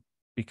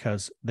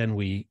then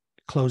we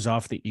close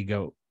off the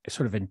ego,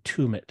 sort of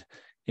entomb it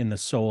in the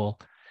soul.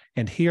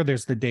 And here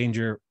there's the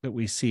danger that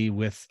we see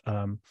with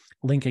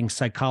linking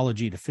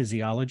psychology to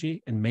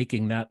physiology and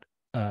making that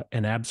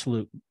an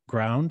absolute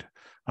ground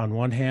on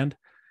one hand.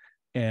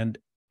 And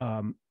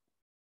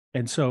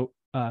so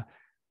I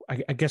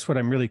guess what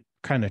I'm really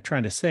kind of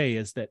trying to say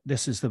is that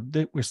this is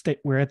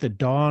we're at the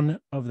dawn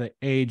of the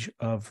age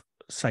of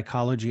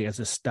psychology as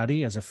a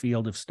study, as a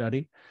field of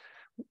study.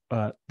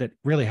 That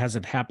really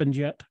hasn't happened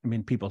yet. I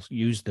mean, people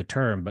use the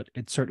term, but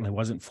it certainly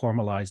wasn't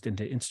formalized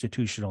into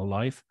institutional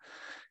life.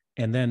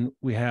 And then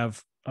we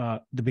have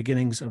the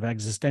beginnings of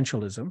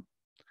existentialism,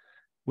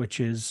 which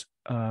is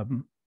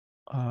an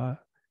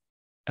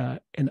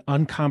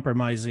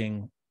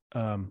uncompromising,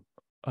 an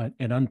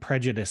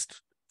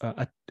unprejudiced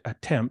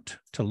attempt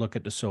to look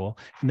at the soul.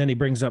 And then he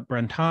brings up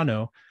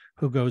Brentano,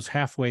 who goes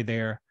halfway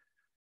there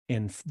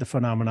in the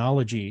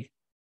phenomenology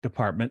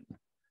department,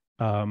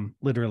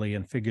 literally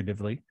and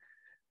figuratively,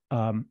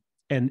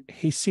 and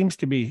he seems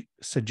to be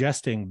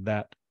suggesting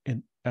that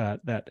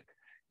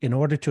in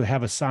order to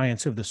have a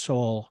science of the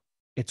soul,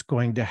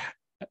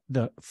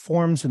 the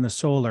forms in the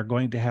soul are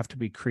going to have to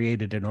be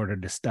created in order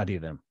to study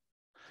them.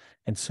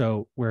 And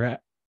so I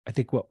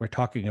think what we're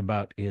talking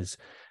about is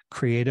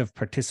creative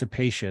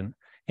participation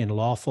in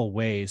lawful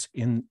ways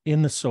in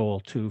the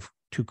soul to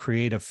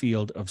create a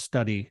field of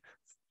study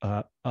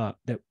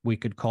that we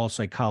could call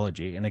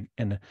psychology, and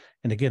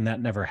again,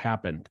 that never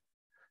happened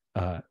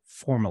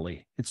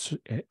formally. It's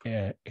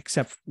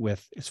except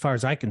with, as far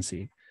as I can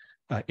see,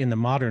 in the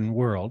modern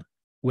world,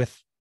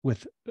 with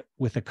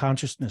a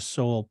consciousness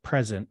soul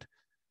present,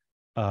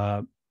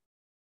 it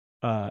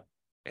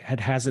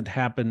hasn't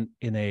happened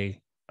in a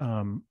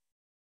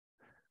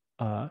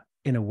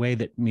way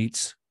that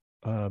meets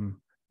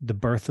the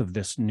birth of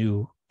this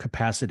new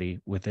capacity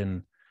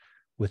within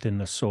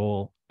the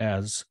soul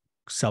as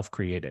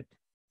self-created.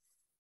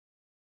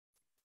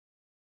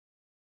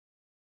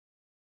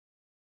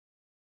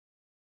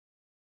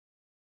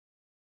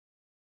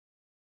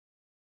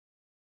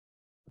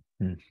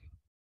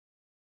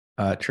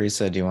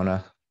 Teresa, do you want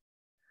to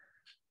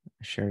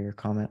share your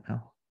comment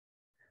now?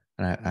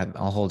 And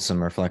I'll hold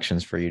some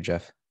reflections for you,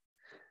 Jeff.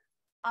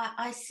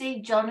 I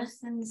see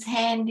Jonathan's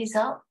hand is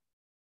up.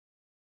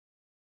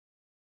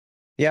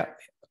 Yeah,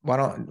 why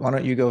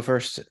don't you go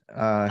first? He's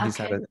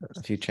Okay. had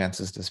a few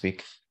chances to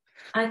speak.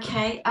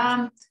 Okay.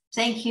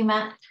 Thank you,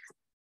 Matt.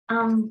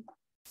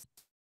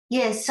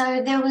 Yeah,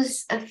 so there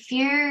was a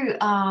few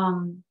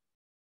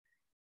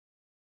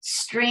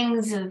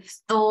strings of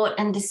thought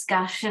and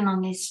discussion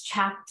on this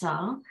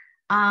chapter,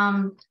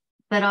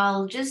 but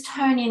I'll just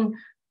hone in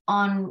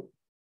on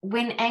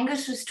when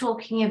Angus was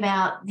talking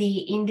about the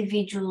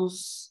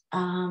individual's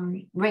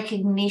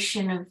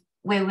recognition of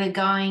where we're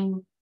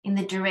going in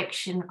the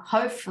direction,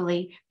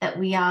 hopefully, that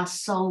we are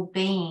soul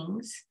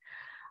beings,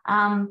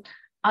 I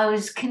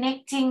was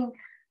connecting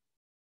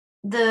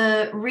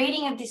the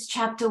reading of this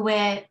chapter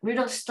where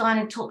Rudolf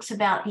Steiner talks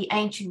about the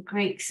ancient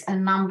Greeks a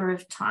number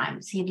of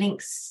times. He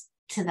links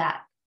to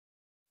that.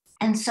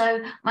 And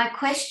so my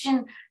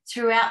question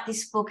throughout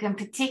this book, and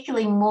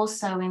particularly more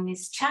so in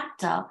this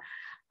chapter,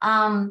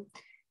 and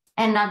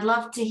I'd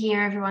love to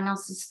hear everyone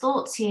else's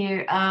thoughts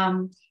here,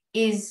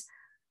 is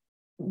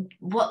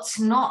what's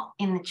not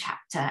in the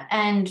chapter,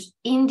 and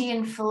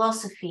Indian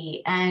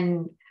philosophy.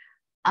 And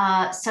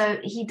so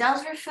he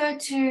does refer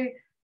to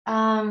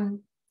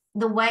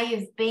the way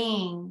of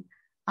being,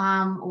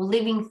 or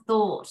living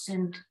thought,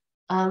 and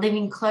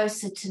living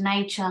closer to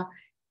nature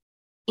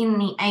in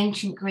the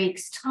ancient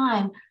Greeks'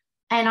 time.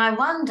 And I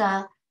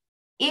wonder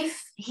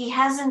if he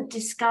hasn't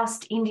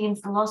discussed Indian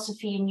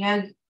philosophy and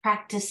yogic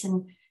practice,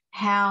 and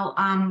how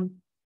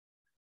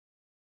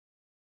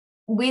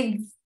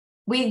with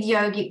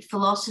yogic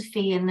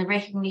philosophy and the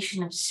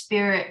recognition of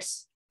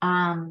spirits,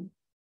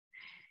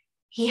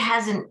 he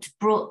hasn't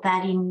brought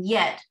that in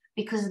yet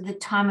because of the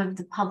time of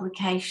the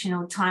publication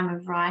or time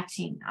of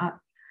writing.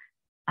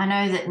 I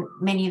know that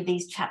many of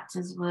these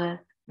chapters were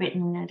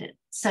written at it.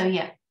 So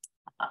yeah,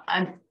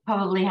 I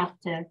probably have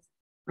to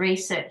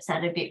research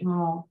that a bit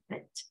more,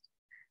 but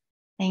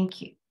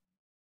thank you.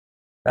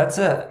 That's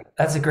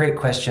a great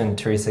question,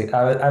 Teresa.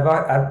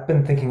 I've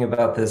been thinking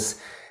about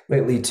this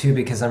lately too,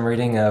 because I'm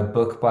reading a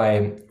book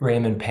by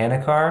Raymond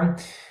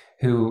Panikar,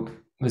 who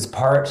was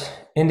part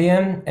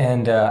Indian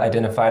and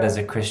identified as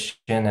a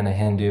Christian and a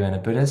Hindu and a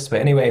Buddhist.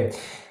 But anyway,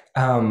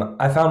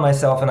 I found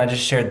myself, and I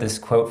just shared this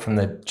quote from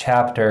the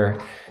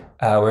chapter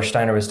where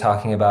Steiner was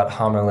talking about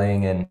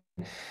Hammerling, and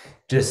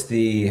just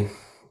the,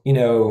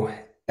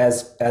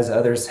 as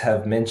others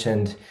have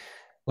mentioned,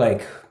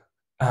 like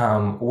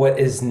what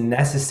is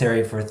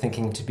necessary for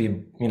thinking to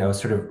be,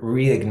 sort of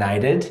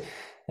reignited,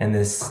 and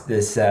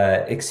this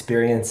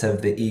experience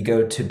of the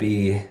ego to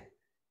be,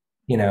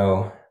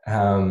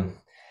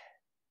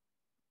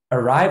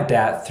 arrived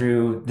at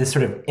through this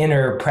sort of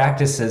inner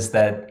practices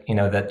that,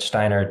 that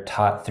Steiner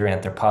taught through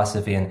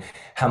anthroposophy, and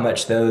how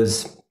much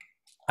those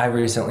I've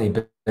recently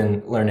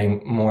been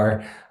learning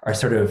more are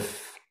sort of,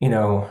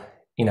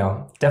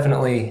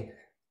 definitely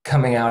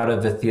coming out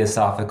of the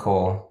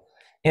theosophical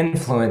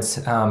influence,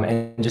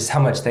 and just how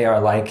much they are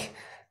like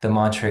the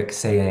mantric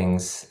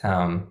sayings,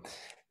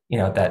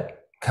 that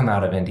come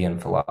out of Indian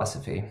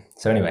philosophy.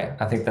 So anyway,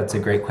 I think that's a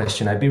great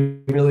question. I'd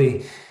be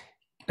really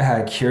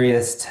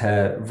curious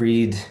to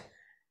read,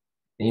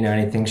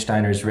 anything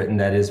Steiner's written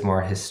that is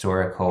more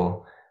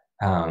historical,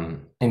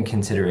 in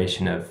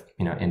consideration of,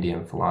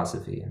 Indian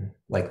philosophy and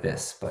like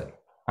this,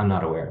 but I'm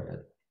not aware of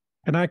it.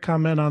 Can I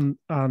comment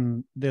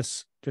on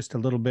this just a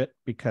little bit,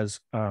 because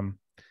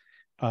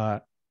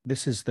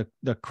this is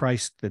the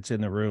Christ that's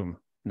in the room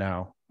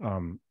now,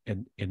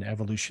 in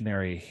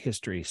evolutionary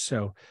history.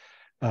 So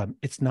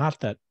it's not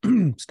that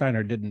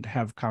Steiner didn't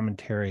have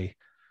commentary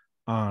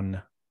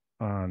on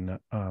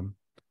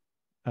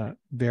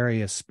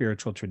various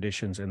spiritual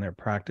traditions and their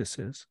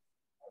practices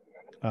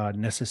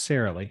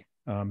necessarily.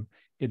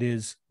 It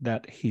is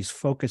that he's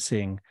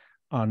focusing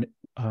on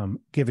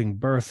giving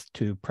birth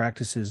to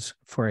practices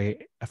for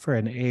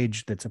an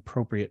age that's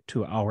appropriate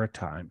to our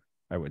time,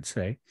 I would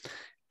say.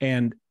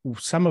 And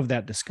some of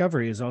that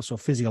discovery is also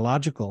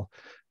physiological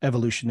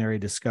evolutionary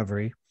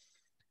discovery,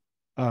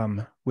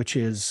 which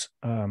is,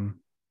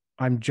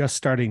 I'm just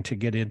starting to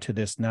get into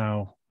this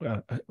now,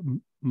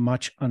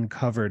 much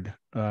uncovered,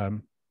 not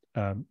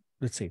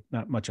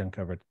much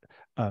uncovered,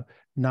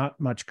 not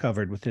much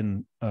covered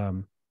within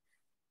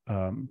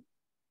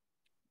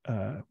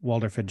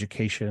Waldorf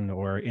education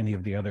or any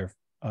of the other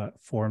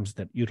forms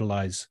that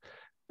utilize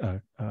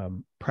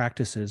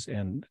practices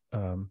and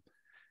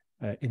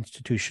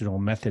institutional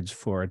methods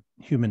for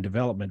human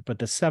development. But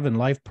the 7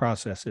 life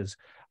processes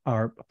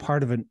are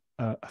part of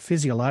a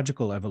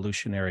physiological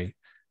evolutionary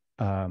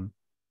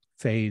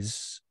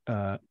phase,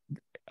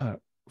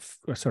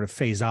 sort of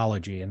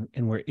phaseology,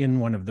 and we're in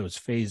one of those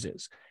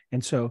phases.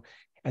 And so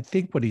I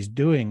think what he's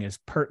doing is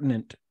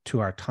pertinent to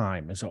our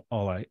time, is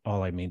all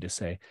I mean to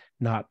say,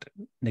 not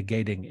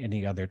negating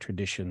any other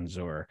traditions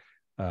or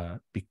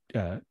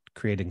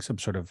creating some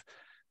sort of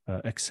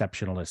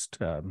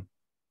exceptionalist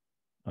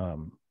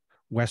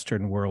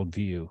Western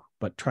worldview,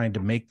 but trying to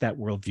make that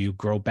worldview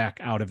grow back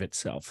out of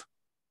itself,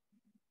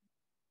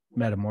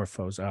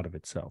 metamorphose out of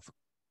itself.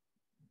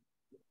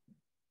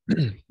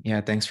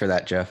 Yeah, thanks for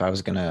that, Jeff. I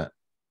was going to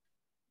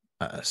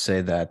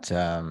say that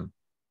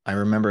I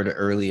remembered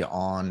early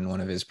on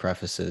one of his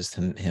prefaces,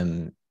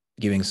 him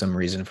giving some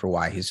reason for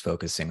why he's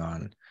focusing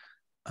on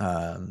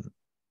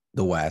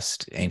the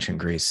West, ancient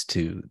Greece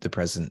to the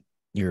present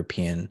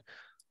European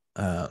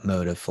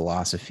mode of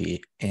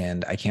philosophy.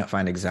 And I can't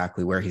find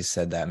exactly where he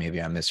said that.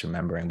 Maybe I'm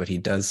misremembering, but he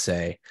does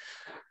say,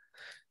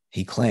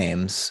 he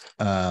claims,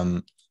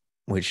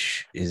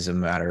 which is a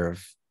matter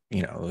of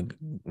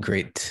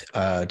great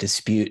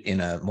dispute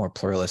in a more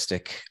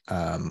pluralistic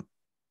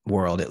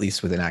world, at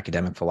least within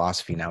academic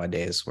philosophy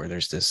nowadays, where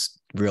there's this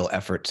real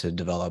effort to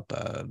develop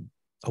a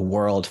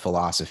world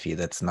philosophy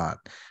that's not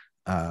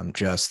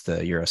just the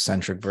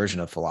Eurocentric version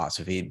of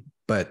philosophy,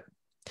 but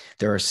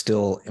there are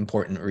still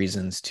important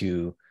reasons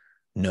to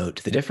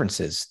note the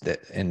differences that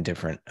in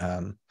different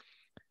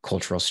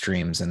cultural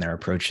streams and their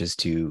approaches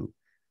to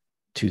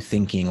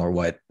thinking, or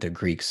what the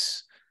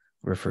Greeks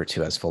refer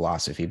to as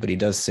philosophy. But he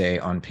does say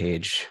on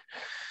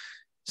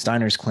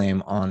Steiner's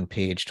claim on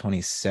page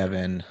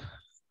 27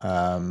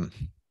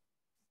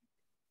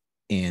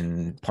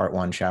 in part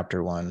 1,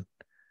 chapter 1,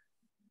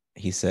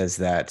 he says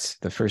that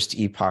the first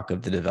epoch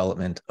of the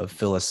development of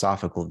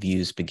philosophical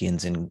views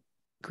begins in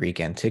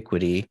Greek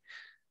antiquity.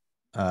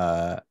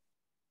 It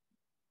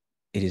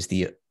is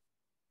the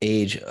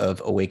age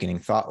of awakening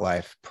thought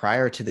life.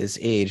 Prior to this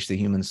age, the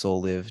human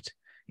soul lived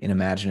in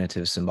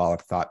imaginative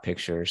symbolic thought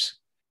pictures.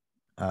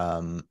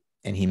 And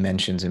he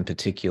mentions in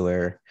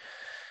particular,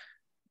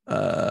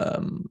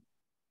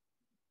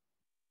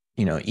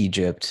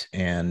 Egypt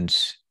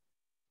and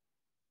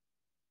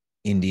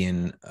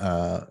Indian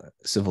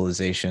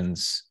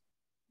civilizations.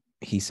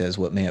 He says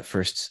what may at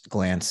first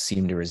glance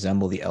seem to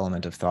resemble the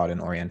element of thought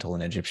in Oriental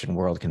and Egyptian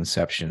world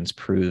conceptions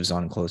proves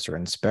on closer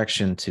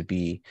inspection to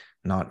be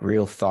not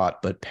real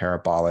thought, but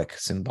parabolic,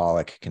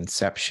 symbolic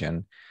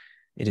conception.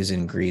 It is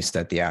in Greece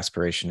that the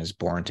aspiration is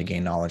born to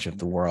gain knowledge of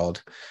the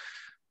world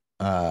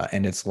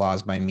and its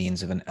laws by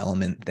means of an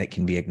element that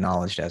can be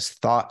acknowledged as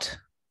thought,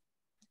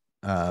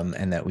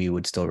 and that we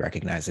would still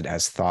recognize it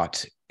as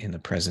thought in the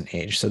present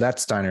age. So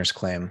that's Steiner's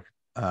claim.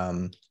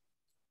 As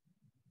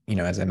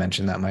I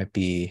mentioned, that might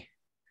be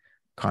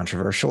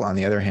controversial. On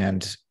the other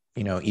hand,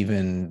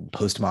 even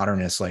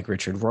postmodernists like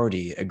Richard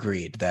Rorty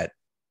agreed that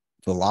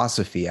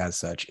philosophy as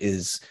such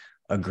is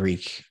a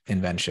Greek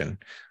invention,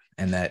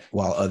 and that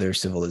while other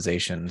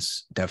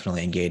civilizations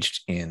definitely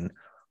engaged in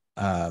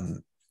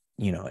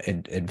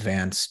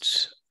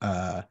advanced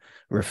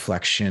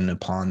reflection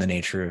upon the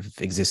nature of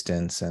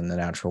existence and the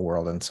natural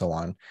world and so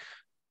on,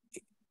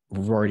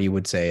 Rorty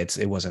would say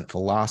it wasn't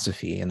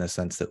philosophy in the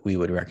sense that we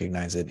would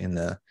recognize it in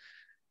the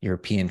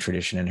European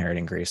tradition inherent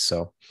in Greece.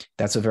 So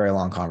that's a very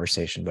long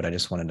conversation, but I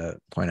just wanted to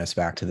point us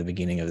back to the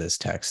beginning of this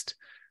text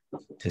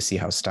to see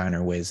how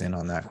Steiner weighs in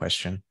on that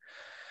question.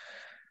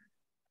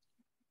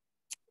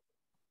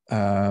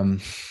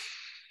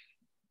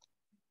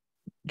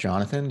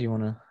 Jonathan, do you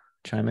want to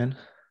chime in?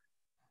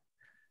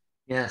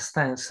 Yes,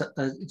 thanks.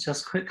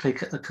 Just quickly,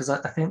 because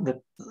I think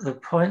the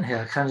point here,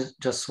 I kind of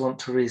just want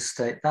to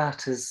restate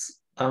that is,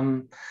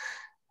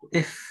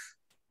 if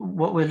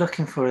what we're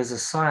looking for is a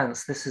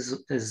science, this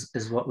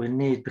is what we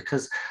need,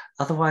 because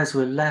otherwise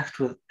we're left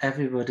with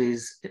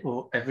everybody's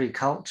or every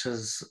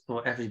culture's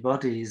or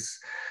everybody's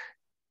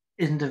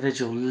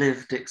individual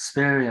lived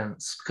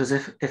experience. Because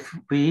if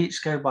we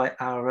each go by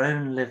our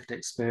own lived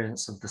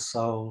experience of the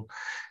soul,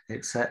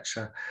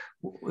 etc.,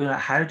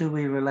 how do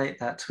we relate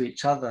that to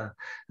each other?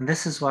 And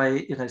this is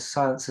why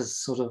science is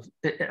sort of,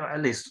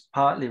 at least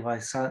partly why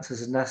science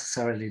is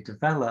necessarily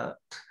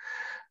developed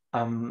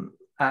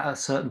at a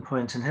certain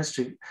point in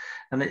history,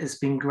 and it's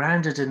been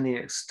grounded in the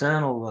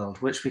external world,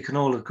 which we can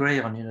all agree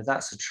on.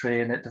 That's a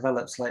tree and it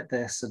develops like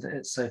this and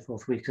it's so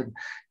forth. We can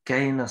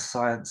gain a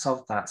science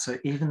of that. So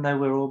even though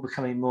we're all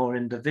becoming more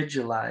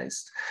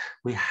individualized,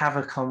 we have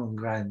a common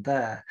ground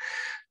there.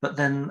 But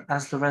then,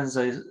 as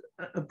Lorenzo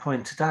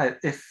pointed out,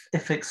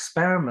 if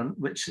experiment,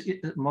 which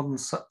modern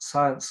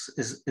science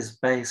is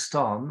based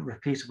on,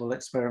 repeatable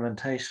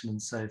experimentation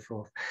and so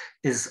forth,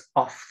 is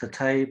off the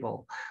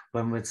table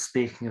when we're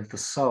speaking of the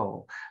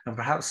soul, and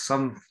perhaps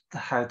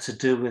somehow to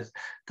do with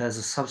there's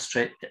a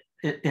substrate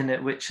in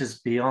it which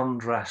is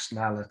beyond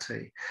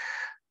rationality,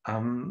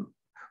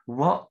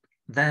 what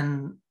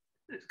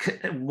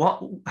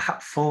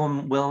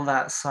form will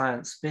that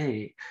science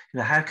be?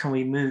 How can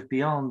we move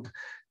beyond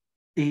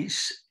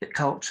each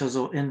culture's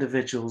or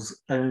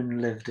individual's own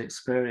lived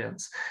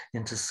experience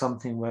into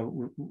something where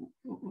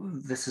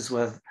this is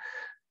where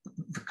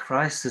the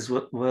Christ is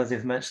worthy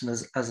of mention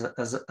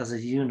as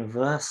a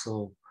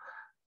universal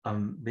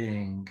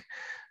being,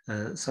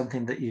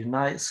 something that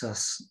unites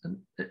us,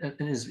 and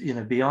is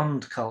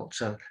beyond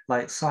culture,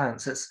 like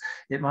science.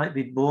 It might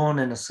be born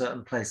in a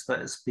certain place,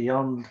 but it's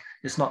beyond.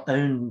 It's not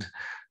owned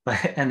by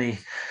any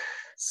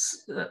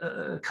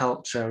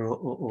culture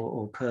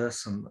or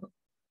person.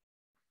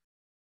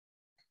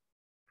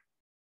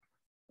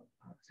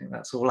 I think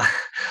that's all I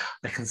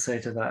can say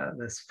to that at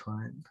this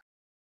point.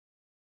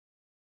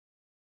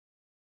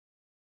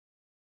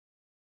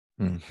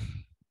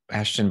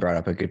 Ashton brought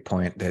up a good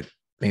point that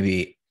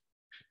maybe,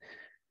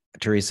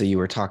 Teresa, you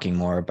were talking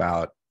more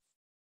about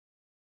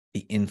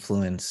the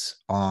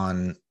influence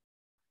on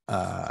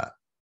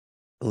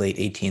late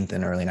 18th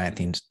and early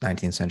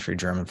 19th century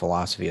German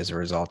philosophy as a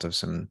result of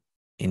some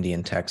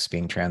Indian texts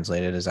being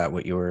translated. Is that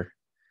what you were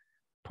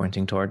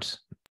pointing towards?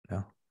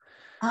 No.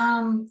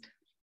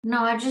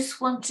 No, I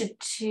just wanted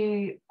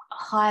to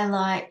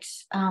highlight,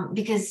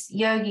 because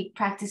yogic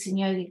practice and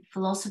yogic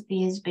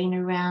philosophy has been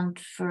around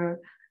for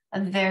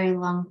a very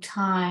long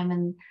time,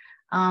 and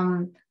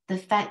the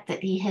fact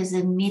that he has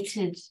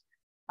omitted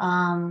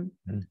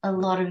a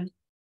lot of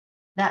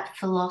that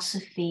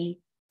philosophy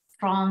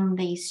from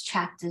these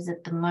chapters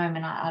at the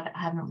moment. I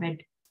haven't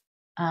read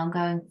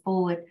going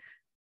forward.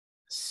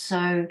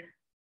 So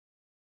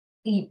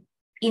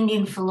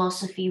Indian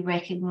philosophy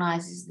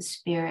recognizes the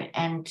spirit,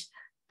 and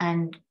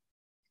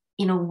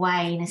in a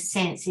way, in a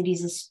sense, it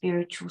is a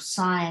spiritual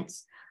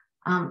science.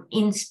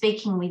 In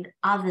speaking with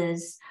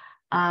others,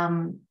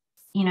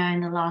 you know,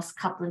 in the last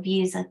couple of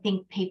years, I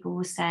think people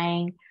were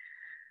saying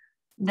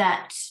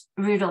that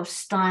Rudolf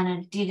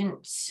Steiner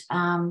didn't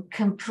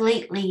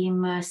completely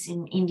immerse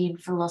in Indian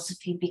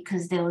philosophy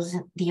because there was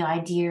the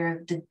idea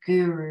of the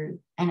guru,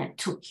 and it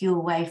took you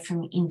away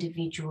from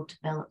individual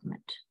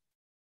development.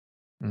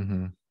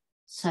 Mm-hmm.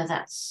 So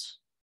that's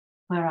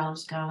where I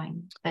was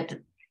going. But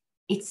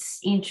it's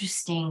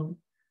interesting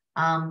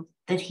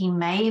that he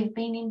may have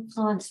been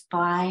influenced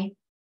by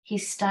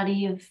his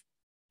study of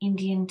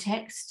Indian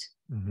text,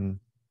 Mm-hmm.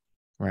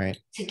 Right,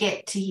 to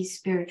get to his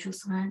spiritual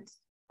science.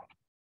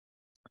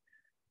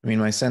 I mean,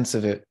 my sense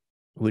of it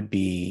would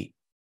be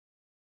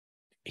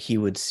he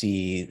would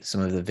see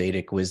some of the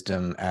Vedic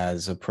wisdom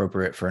as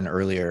appropriate for an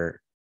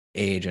earlier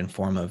age and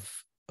form of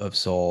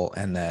soul,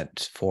 and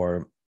that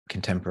for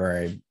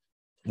contemporary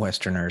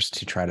Westerners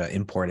to try to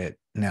import it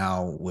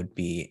now would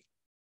be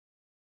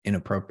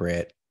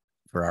inappropriate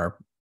for our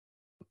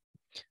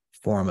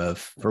form of,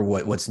 for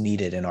what's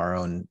needed in our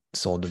own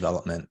soul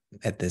development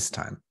at this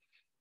time.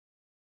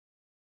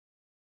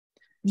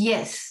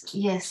 Yes,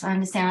 I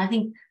understand. I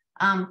think,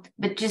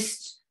 but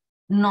just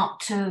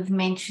not to have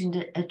mentioned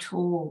it at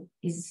all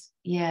is,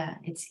 yeah,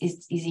 it's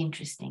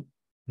interesting.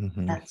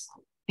 Mm-hmm. That's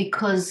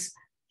because,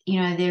 you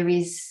know, there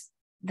is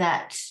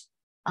that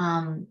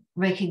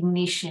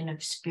recognition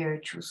of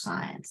spiritual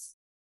science,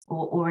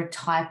 or a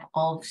type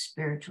of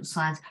spiritual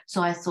science.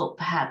 So I thought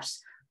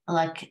perhaps,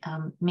 like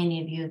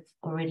many of you have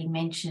already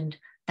mentioned,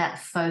 that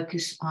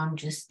focus on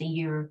just the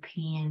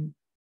European,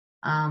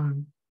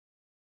 on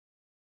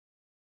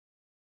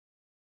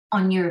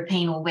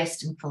European or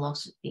Western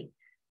philosophy.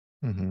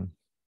 Mm-hmm.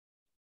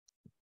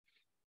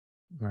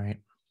 Right.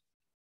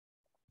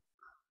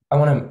 I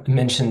want to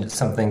mention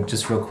something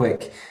just real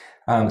quick.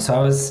 I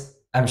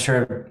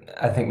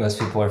think most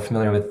people are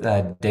familiar with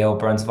Dale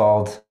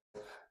Brunswald,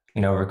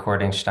 you know,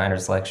 recording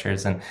Steiner's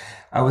lectures. And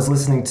I was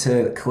listening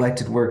to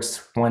Collected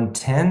Works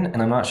 110,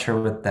 and I'm not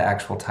sure what the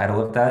actual title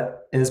of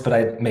that is, but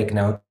I make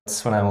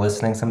notes when I'm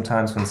listening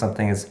sometimes when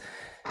something is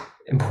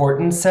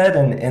important said.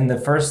 And in the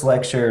first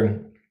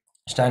lecture,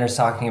 Steiner's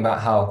talking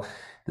about how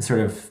the sort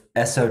of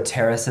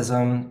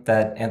esotericism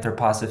that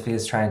anthroposophy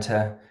is trying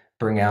to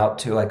bring out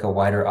to like a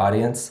wider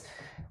audience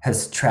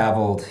has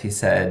traveled, he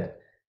said,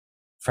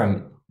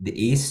 from the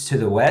east to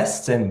the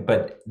west,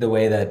 but the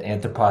way that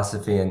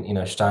anthroposophy and, you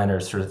know, Steiner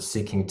is sort of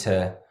seeking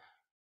to,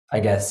 I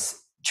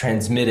guess,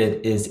 transmit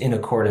it is in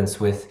accordance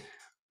with,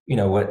 you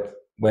know,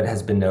 what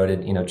has been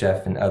noted, you know,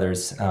 Jeff and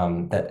others,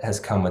 that has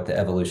come with the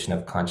evolution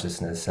of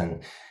consciousness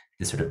and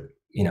the sort of,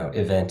 you know,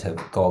 event of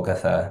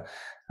Golgotha.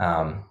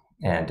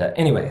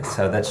 Anyway,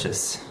 so that's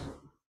just,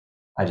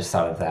 I just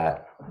thought of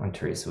that when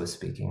Teresa was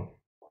speaking.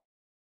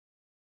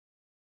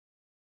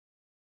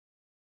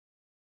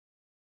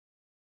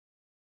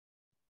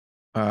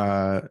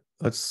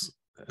 Let's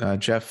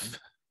Jeff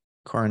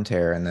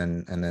Corantere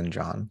and then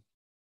John.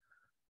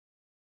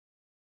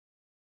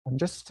 I'm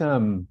just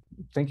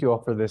thank you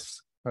all for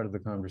this part of the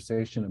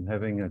conversation. I'm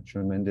having a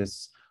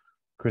tremendous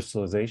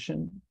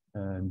crystallization,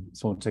 and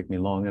this won't take me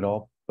long at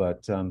all.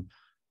 But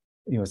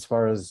you know, as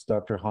far as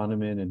Dr.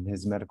 Hahnemann and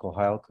his medical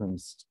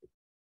Heilkunst,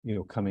 you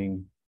know,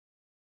 coming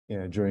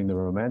during the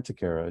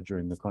Romantic era,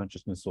 during the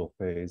consciousness soul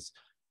phase,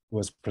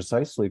 was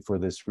precisely for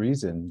this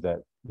reason,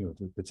 that, you know,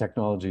 the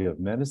technology of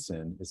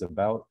medicine is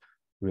about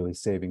really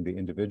saving the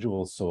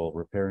individual soul,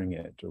 repairing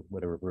it, or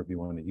whatever verb you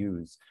want to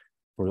use,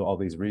 for all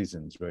these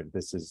reasons, right?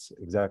 This is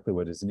exactly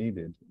what is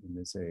needed in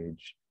this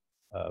age,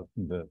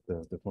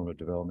 the form of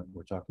development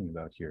we're talking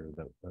about here,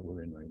 that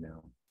we're in right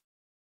now.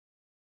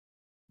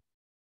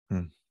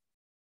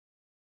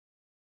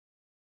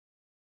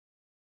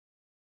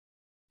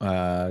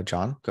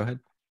 John, go ahead.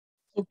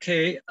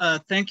 Okay,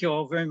 thank you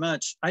all very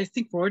much. I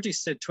think Rorty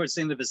said towards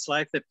the end of his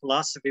life that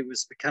philosophy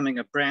was becoming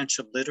a branch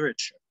of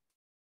literature.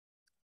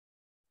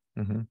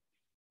 Mm-hmm.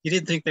 He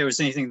didn't think there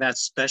was anything that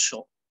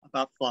special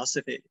about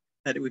philosophy,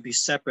 that it would be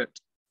separate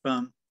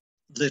from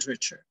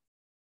literature.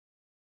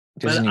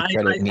 Doesn't he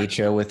credit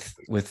Nietzsche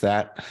with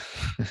that?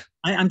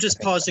 I'm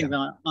just pausing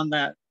on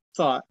that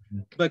thought,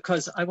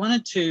 because I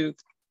wanted to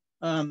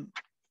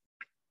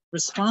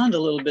respond a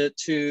little bit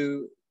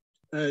to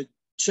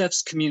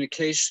Jeff's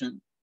communication,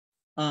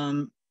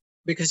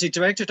 because he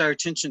directed our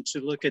attention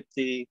to look at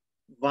the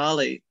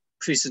Valley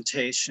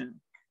presentation.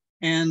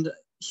 And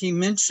he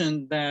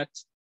mentioned that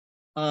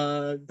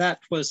that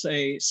was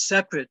a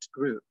separate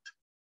group.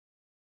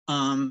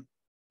 And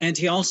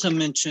he also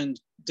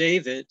mentioned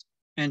David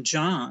and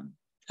John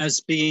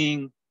as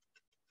being,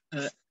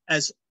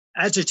 as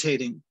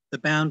agitating the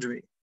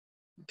boundary.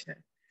 Okay.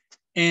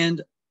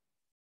 And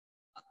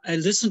I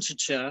listened to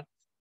Jeff,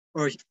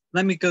 or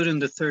let me go to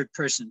the third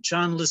person.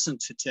 John listened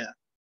to Jeff.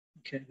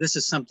 Okay, this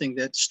is something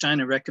that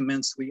Steiner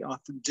recommends we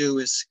often do,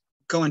 is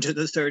go into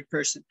the third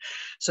person.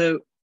 So,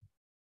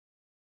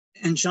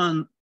 and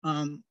John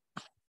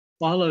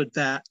followed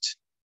that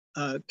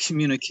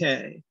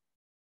communique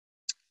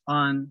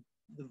on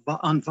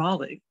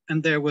volley,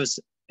 and there was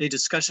a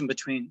discussion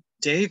between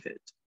David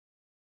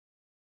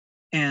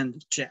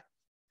and Jeff.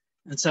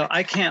 And so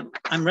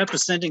I'm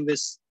representing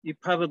this, you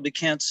probably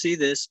can't see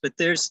this, but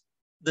there's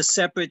the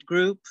separate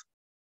group,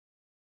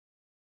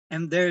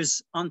 and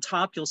there's on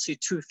top, you'll see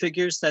two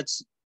figures,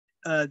 that's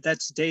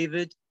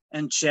David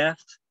and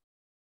Jeff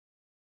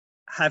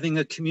having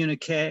a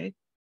communique.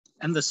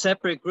 And the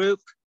separate group,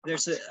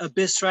 there's an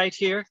abyss right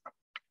here.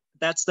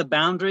 That's the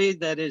boundary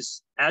that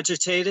is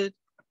agitated.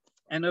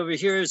 And over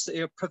here is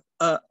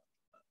a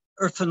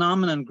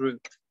phenomenon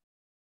group,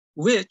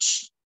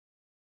 which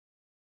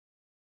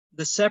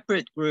the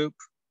separate group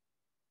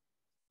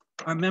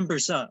are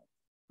members of.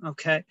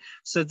 Okay,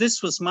 so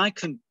this was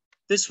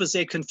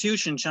a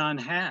confusion John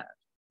had.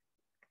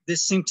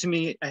 This seemed to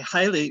me a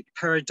highly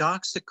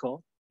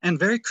paradoxical and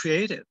very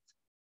creative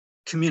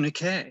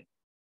communique.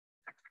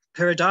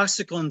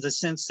 Paradoxical in the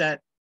sense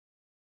that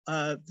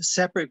the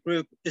separate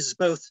group is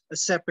both a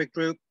separate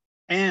group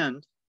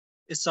and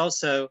it's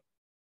also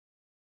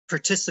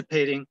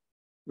participating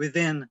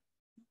within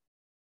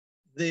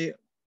the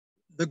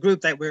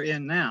group that we're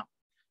in now.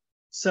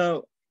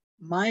 So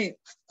my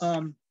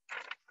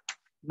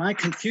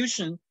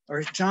confusion,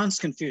 or John's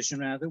confusion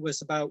rather,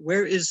 was about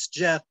where is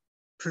Jeff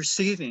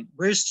perceiving?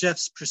 Where's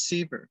Jeff's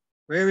perceiver?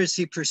 Where is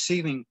he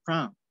perceiving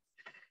from?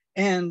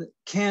 And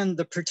can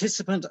the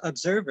participant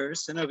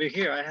observers, and over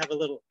here I have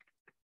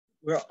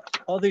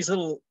all these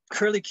little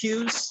curly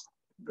cues,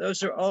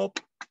 those are all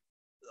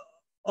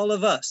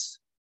of us.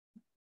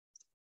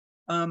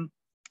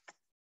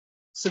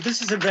 So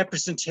this is a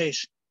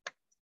representation.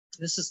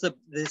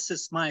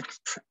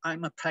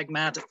 I'm a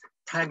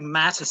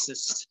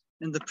pragmaticist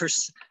in the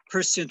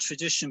Persian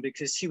tradition,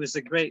 because he was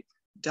a great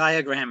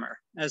diagrammer,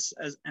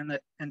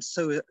 and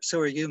so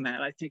are you,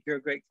 Matt. I think you're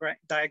a great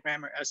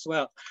diagrammer as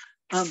well.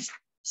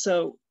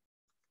 So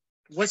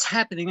what's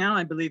happening now,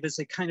 I believe, is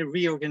a kind of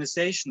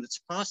reorganization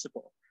that's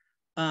possible.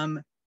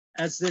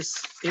 As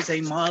this is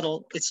a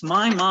model, it's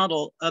my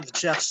model of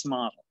Jeff's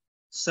model.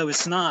 So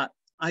it's not,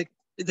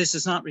 this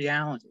is not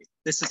reality.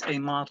 This is a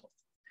model.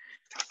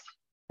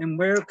 And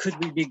where could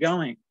we be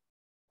going?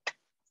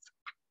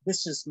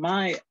 This is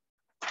once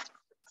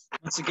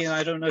again,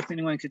 I don't know if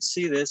anyone could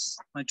see this,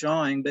 my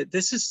drawing, but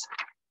this is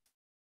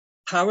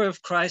power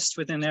of Christ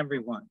within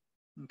everyone,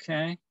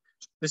 okay?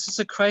 This is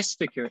a Christ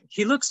figure.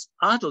 He looks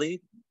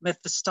oddly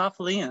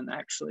Mephistophelian,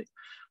 actually.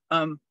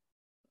 And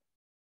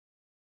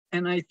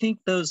I think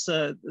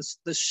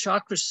the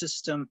chakra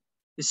system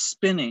is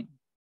spinning,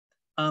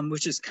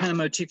 which is kind of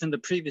motif in the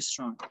previous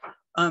drawing.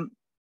 And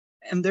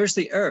there's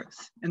the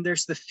earth, and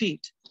there's the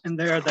feet, and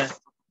there are the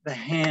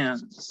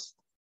hands,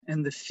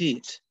 and the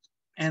feet,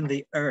 and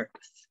the earth,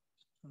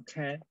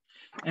 okay?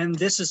 And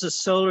this is a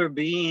solar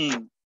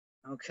being,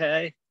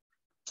 okay?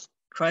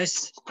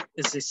 Christ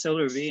is a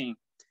solar being.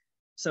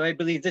 So I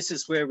believe this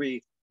is where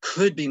we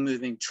could be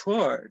moving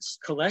towards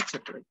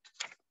collectively.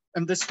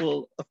 And this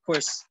will, of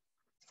course,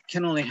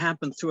 can only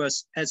happen through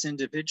us as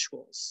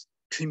individuals,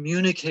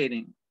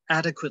 communicating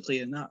adequately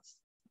enough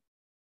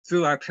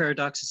through our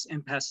paradoxes,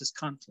 impasses,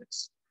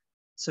 conflicts,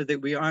 so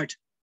that we aren't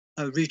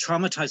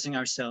re-traumatizing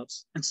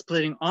ourselves and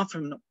splitting off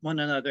from one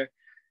another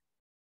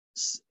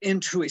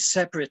into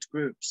separate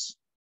groups.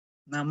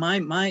 Now,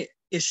 my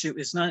issue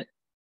is not,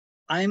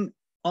 I'm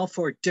all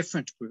for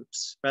different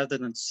groups rather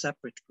than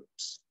separate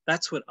groups.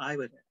 That's what I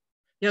would add.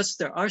 Yes,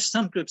 there are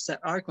some groups that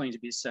are going to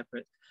be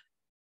separate,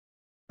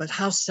 but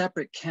how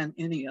separate can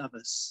any of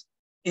us,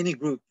 any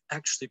group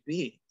actually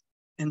be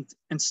and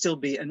still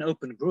be an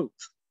open group?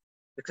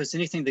 Because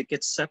anything that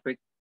gets separate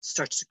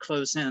starts to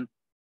close in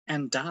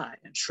and die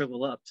and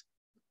shrivel up,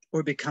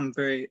 or become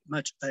very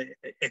much a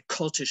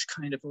cultish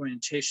kind of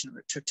orientation or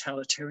a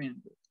totalitarian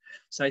group.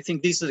 So I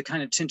think these are the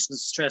kind of tensions and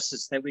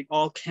stresses that we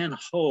all can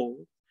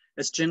hold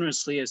as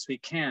generously as we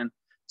can,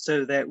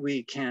 so that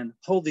we can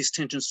hold these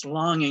tensions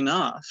long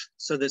enough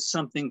so that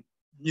something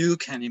new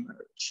can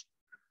emerge.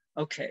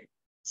 Okay,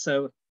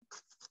 so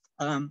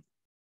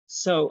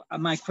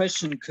my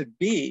question could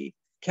be,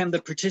 can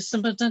the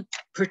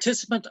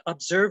participant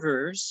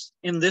observers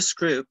in this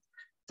group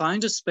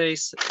find a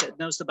space that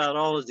knows about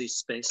all of these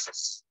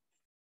spaces?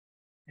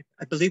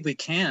 I believe we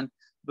can,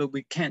 but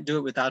we can't do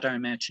it without our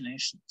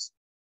imaginations.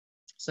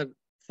 So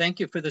thank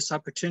you for this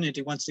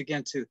opportunity once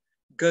again to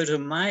go to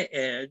my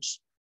edge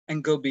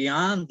and go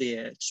beyond the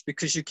edge,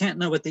 because you can't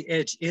know what the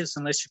edge is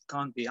unless you've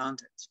gone beyond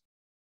it.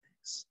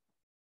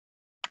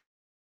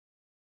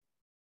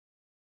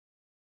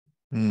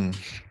 Thanks.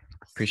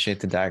 Appreciate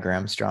the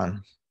diagrams,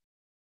 John.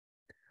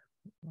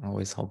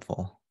 Always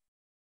helpful.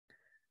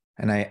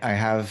 And I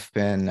have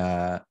been,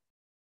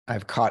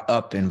 I've caught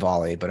up in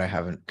volley, but I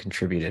haven't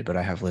contributed, but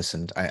I have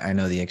listened. I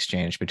know the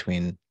exchange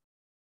between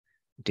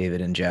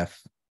David and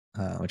Jeff,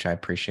 which I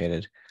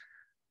appreciated.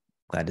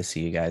 glad to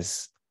see you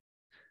guys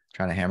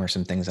trying to hammer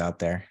some things out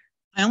there.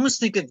 I almost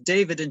think of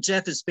David and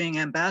Jeff as being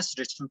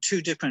ambassadors from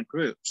two different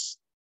groups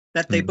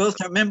that they both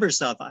are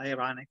members of,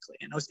 ironically,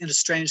 in a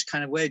strange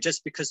kind of way,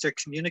 just because they're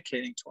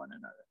communicating to one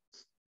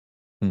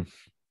another.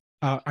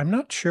 I'm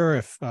not sure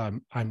if I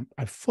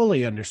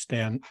fully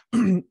understand,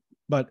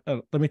 but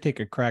let me take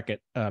a crack at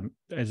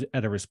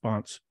a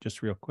response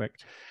just real quick.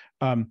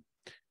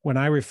 When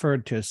I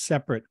referred to a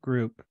separate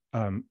group,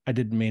 I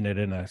didn't mean it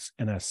in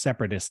a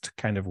separatist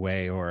kind of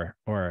way, or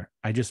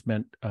I just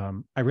meant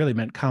I really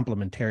meant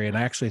complementary, and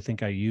I actually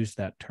think I used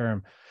that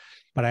term.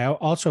 But I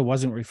also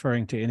wasn't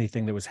referring to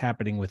anything that was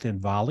happening within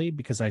Volley,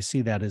 because I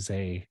see that as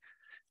a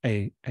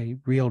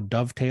real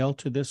dovetail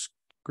to this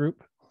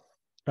group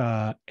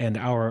and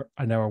our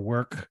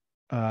work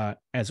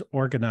as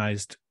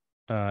organized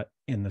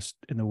in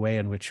the way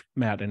in which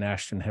Matt and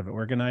Ashton have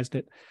organized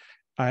it.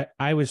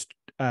 I was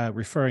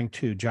referring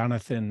to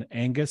Jonathan,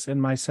 Angus,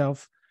 and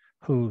myself,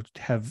 who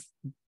have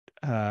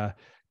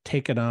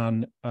taken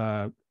on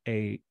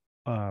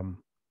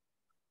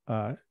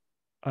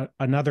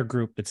another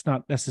group that's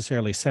not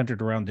necessarily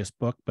centered around this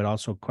book, but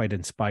also quite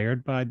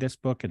inspired by this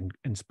book and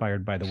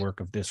inspired by the work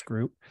of this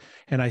group.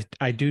 And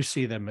I do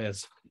see them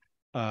as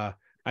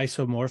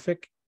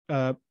isomorphic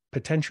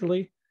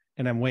potentially,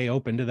 and I'm way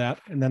open to that.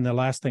 And then the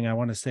last thing I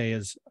want to say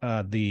is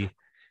the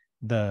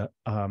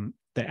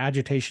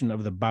agitation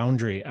of the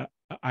boundary.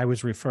 I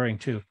was referring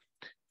to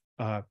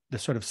the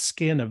sort of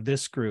skin of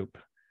this group,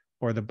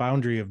 or the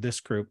boundary of this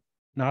group,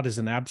 not as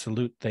an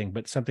absolute thing,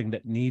 but something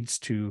that needs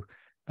to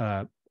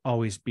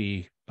always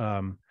be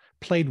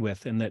played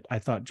with. And that I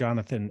thought John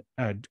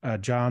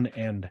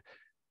and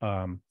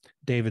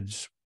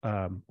David's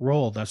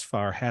role thus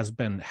far has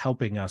been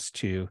helping us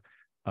to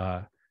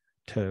sort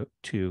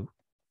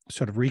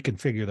of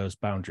reconfigure those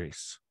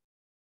boundaries.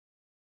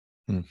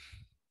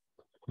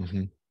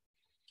 Mm-hmm.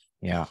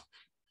 Yeah.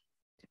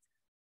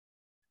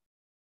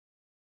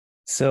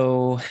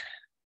 So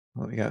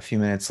we got a few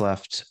minutes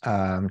left.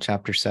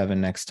 Chapter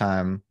 7 next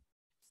time.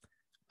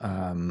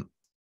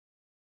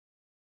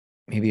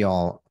 Maybe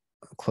I'll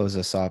close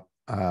us up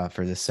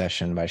for this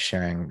session by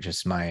sharing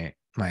just my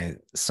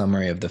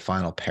summary of the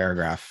final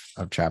paragraph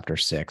of chapter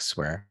 6,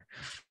 where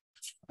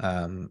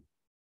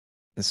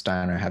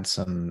Steiner had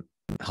some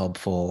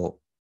helpful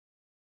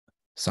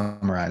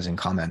summarizing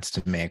comments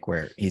to make,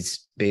 where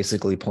he's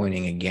basically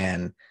pointing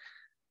again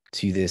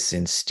to this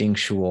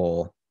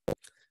instinctual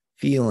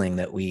feeling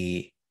that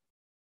the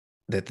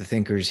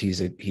thinkers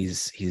he's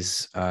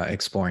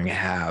exploring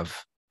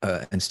have,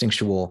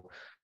 instinctual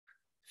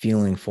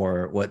feeling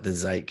for what the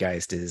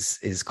zeitgeist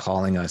is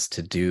calling us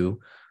to do.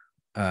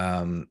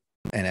 And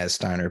as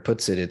Steiner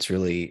puts it, it's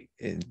really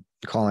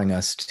calling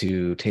us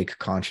to take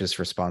conscious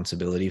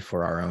responsibility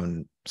for our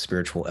own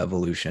spiritual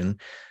evolution.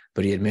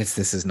 But he admits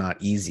this is not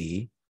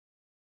easy,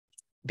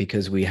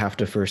 because we have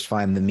to first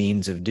find the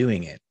means of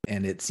doing it.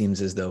 And it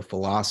seems as though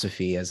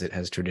philosophy, as it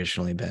has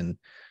traditionally been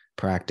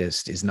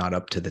practiced, is not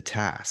up to the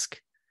task.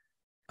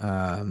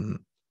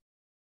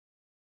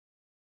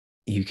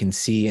 You can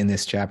see in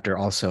this chapter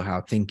also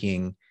how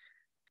thinking,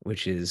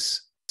 which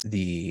is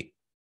the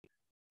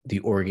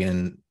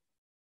organ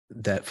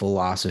that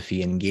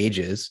philosophy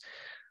engages,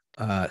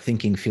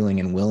 thinking, feeling,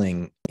 and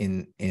willing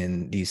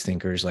in these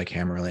thinkers like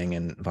Hammerling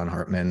and von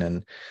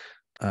Hartmann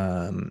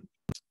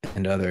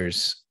and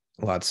others,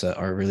 lots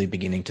are really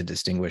beginning to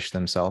distinguish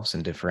themselves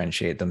and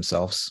differentiate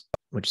themselves,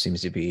 which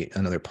seems to be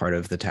another part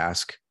of the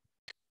task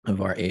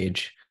of our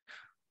age.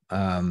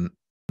 The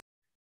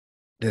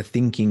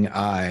thinking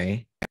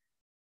eye,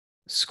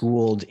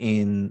 schooled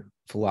in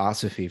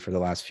philosophy for the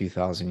last few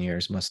thousand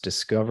years, must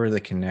discover the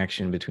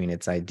connection between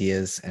its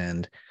ideas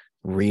and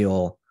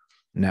real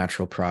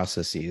natural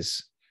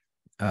processes.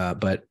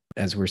 But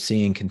as we're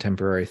seeing,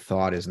 contemporary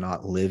thought is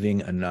not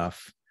living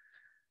enough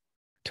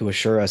to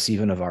assure us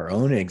even of our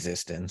own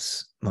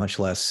existence, much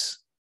less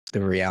the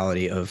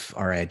reality of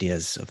our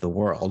ideas of the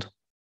world.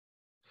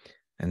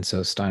 And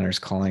so Steiner's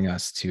calling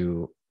us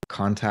to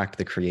contact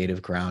the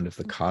creative ground of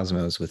the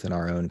cosmos within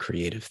our own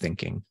creative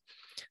thinking.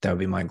 That would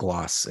be my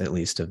gloss, at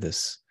least, of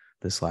this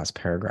last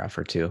paragraph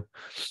or two.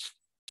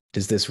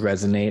 Does this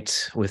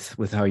resonate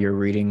with how you're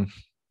reading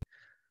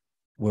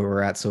where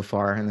we're at so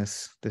far in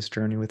this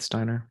journey with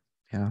Steiner?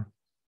 Yeah.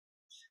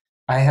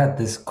 I had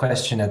this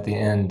question at the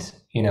end,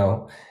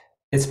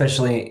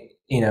 especially,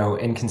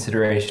 in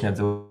consideration of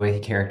the way he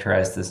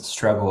characterized the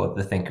struggle of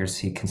the thinkers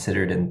he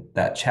considered in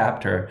that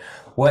chapter.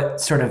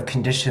 What sort of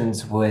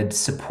conditions would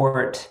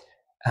support,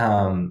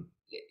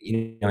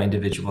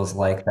 individuals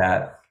like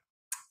that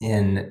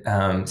in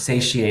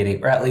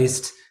satiating, or at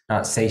least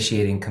not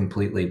satiating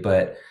completely,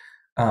 but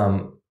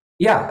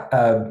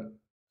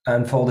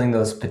unfolding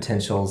those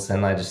potentials?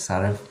 And I just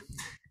thought of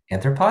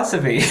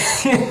anthroposophy,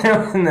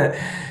 and the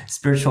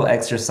spiritual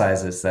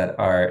exercises that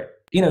are,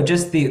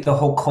 just the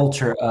whole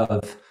culture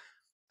of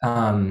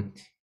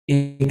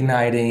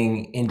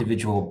igniting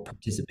individual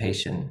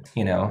participation,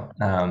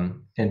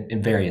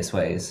 in various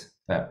ways.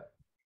 But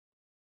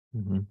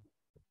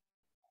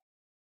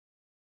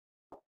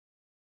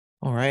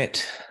All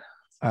right.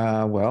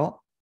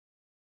 Well,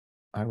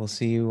 I will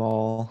see you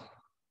all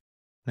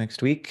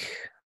next week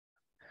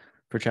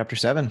for chapter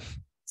 7.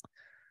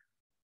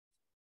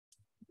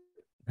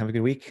 Have a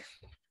good week.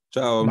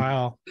 Ciao. Bye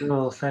all. Cool,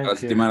 Alla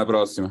thank you. settimana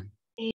prossima.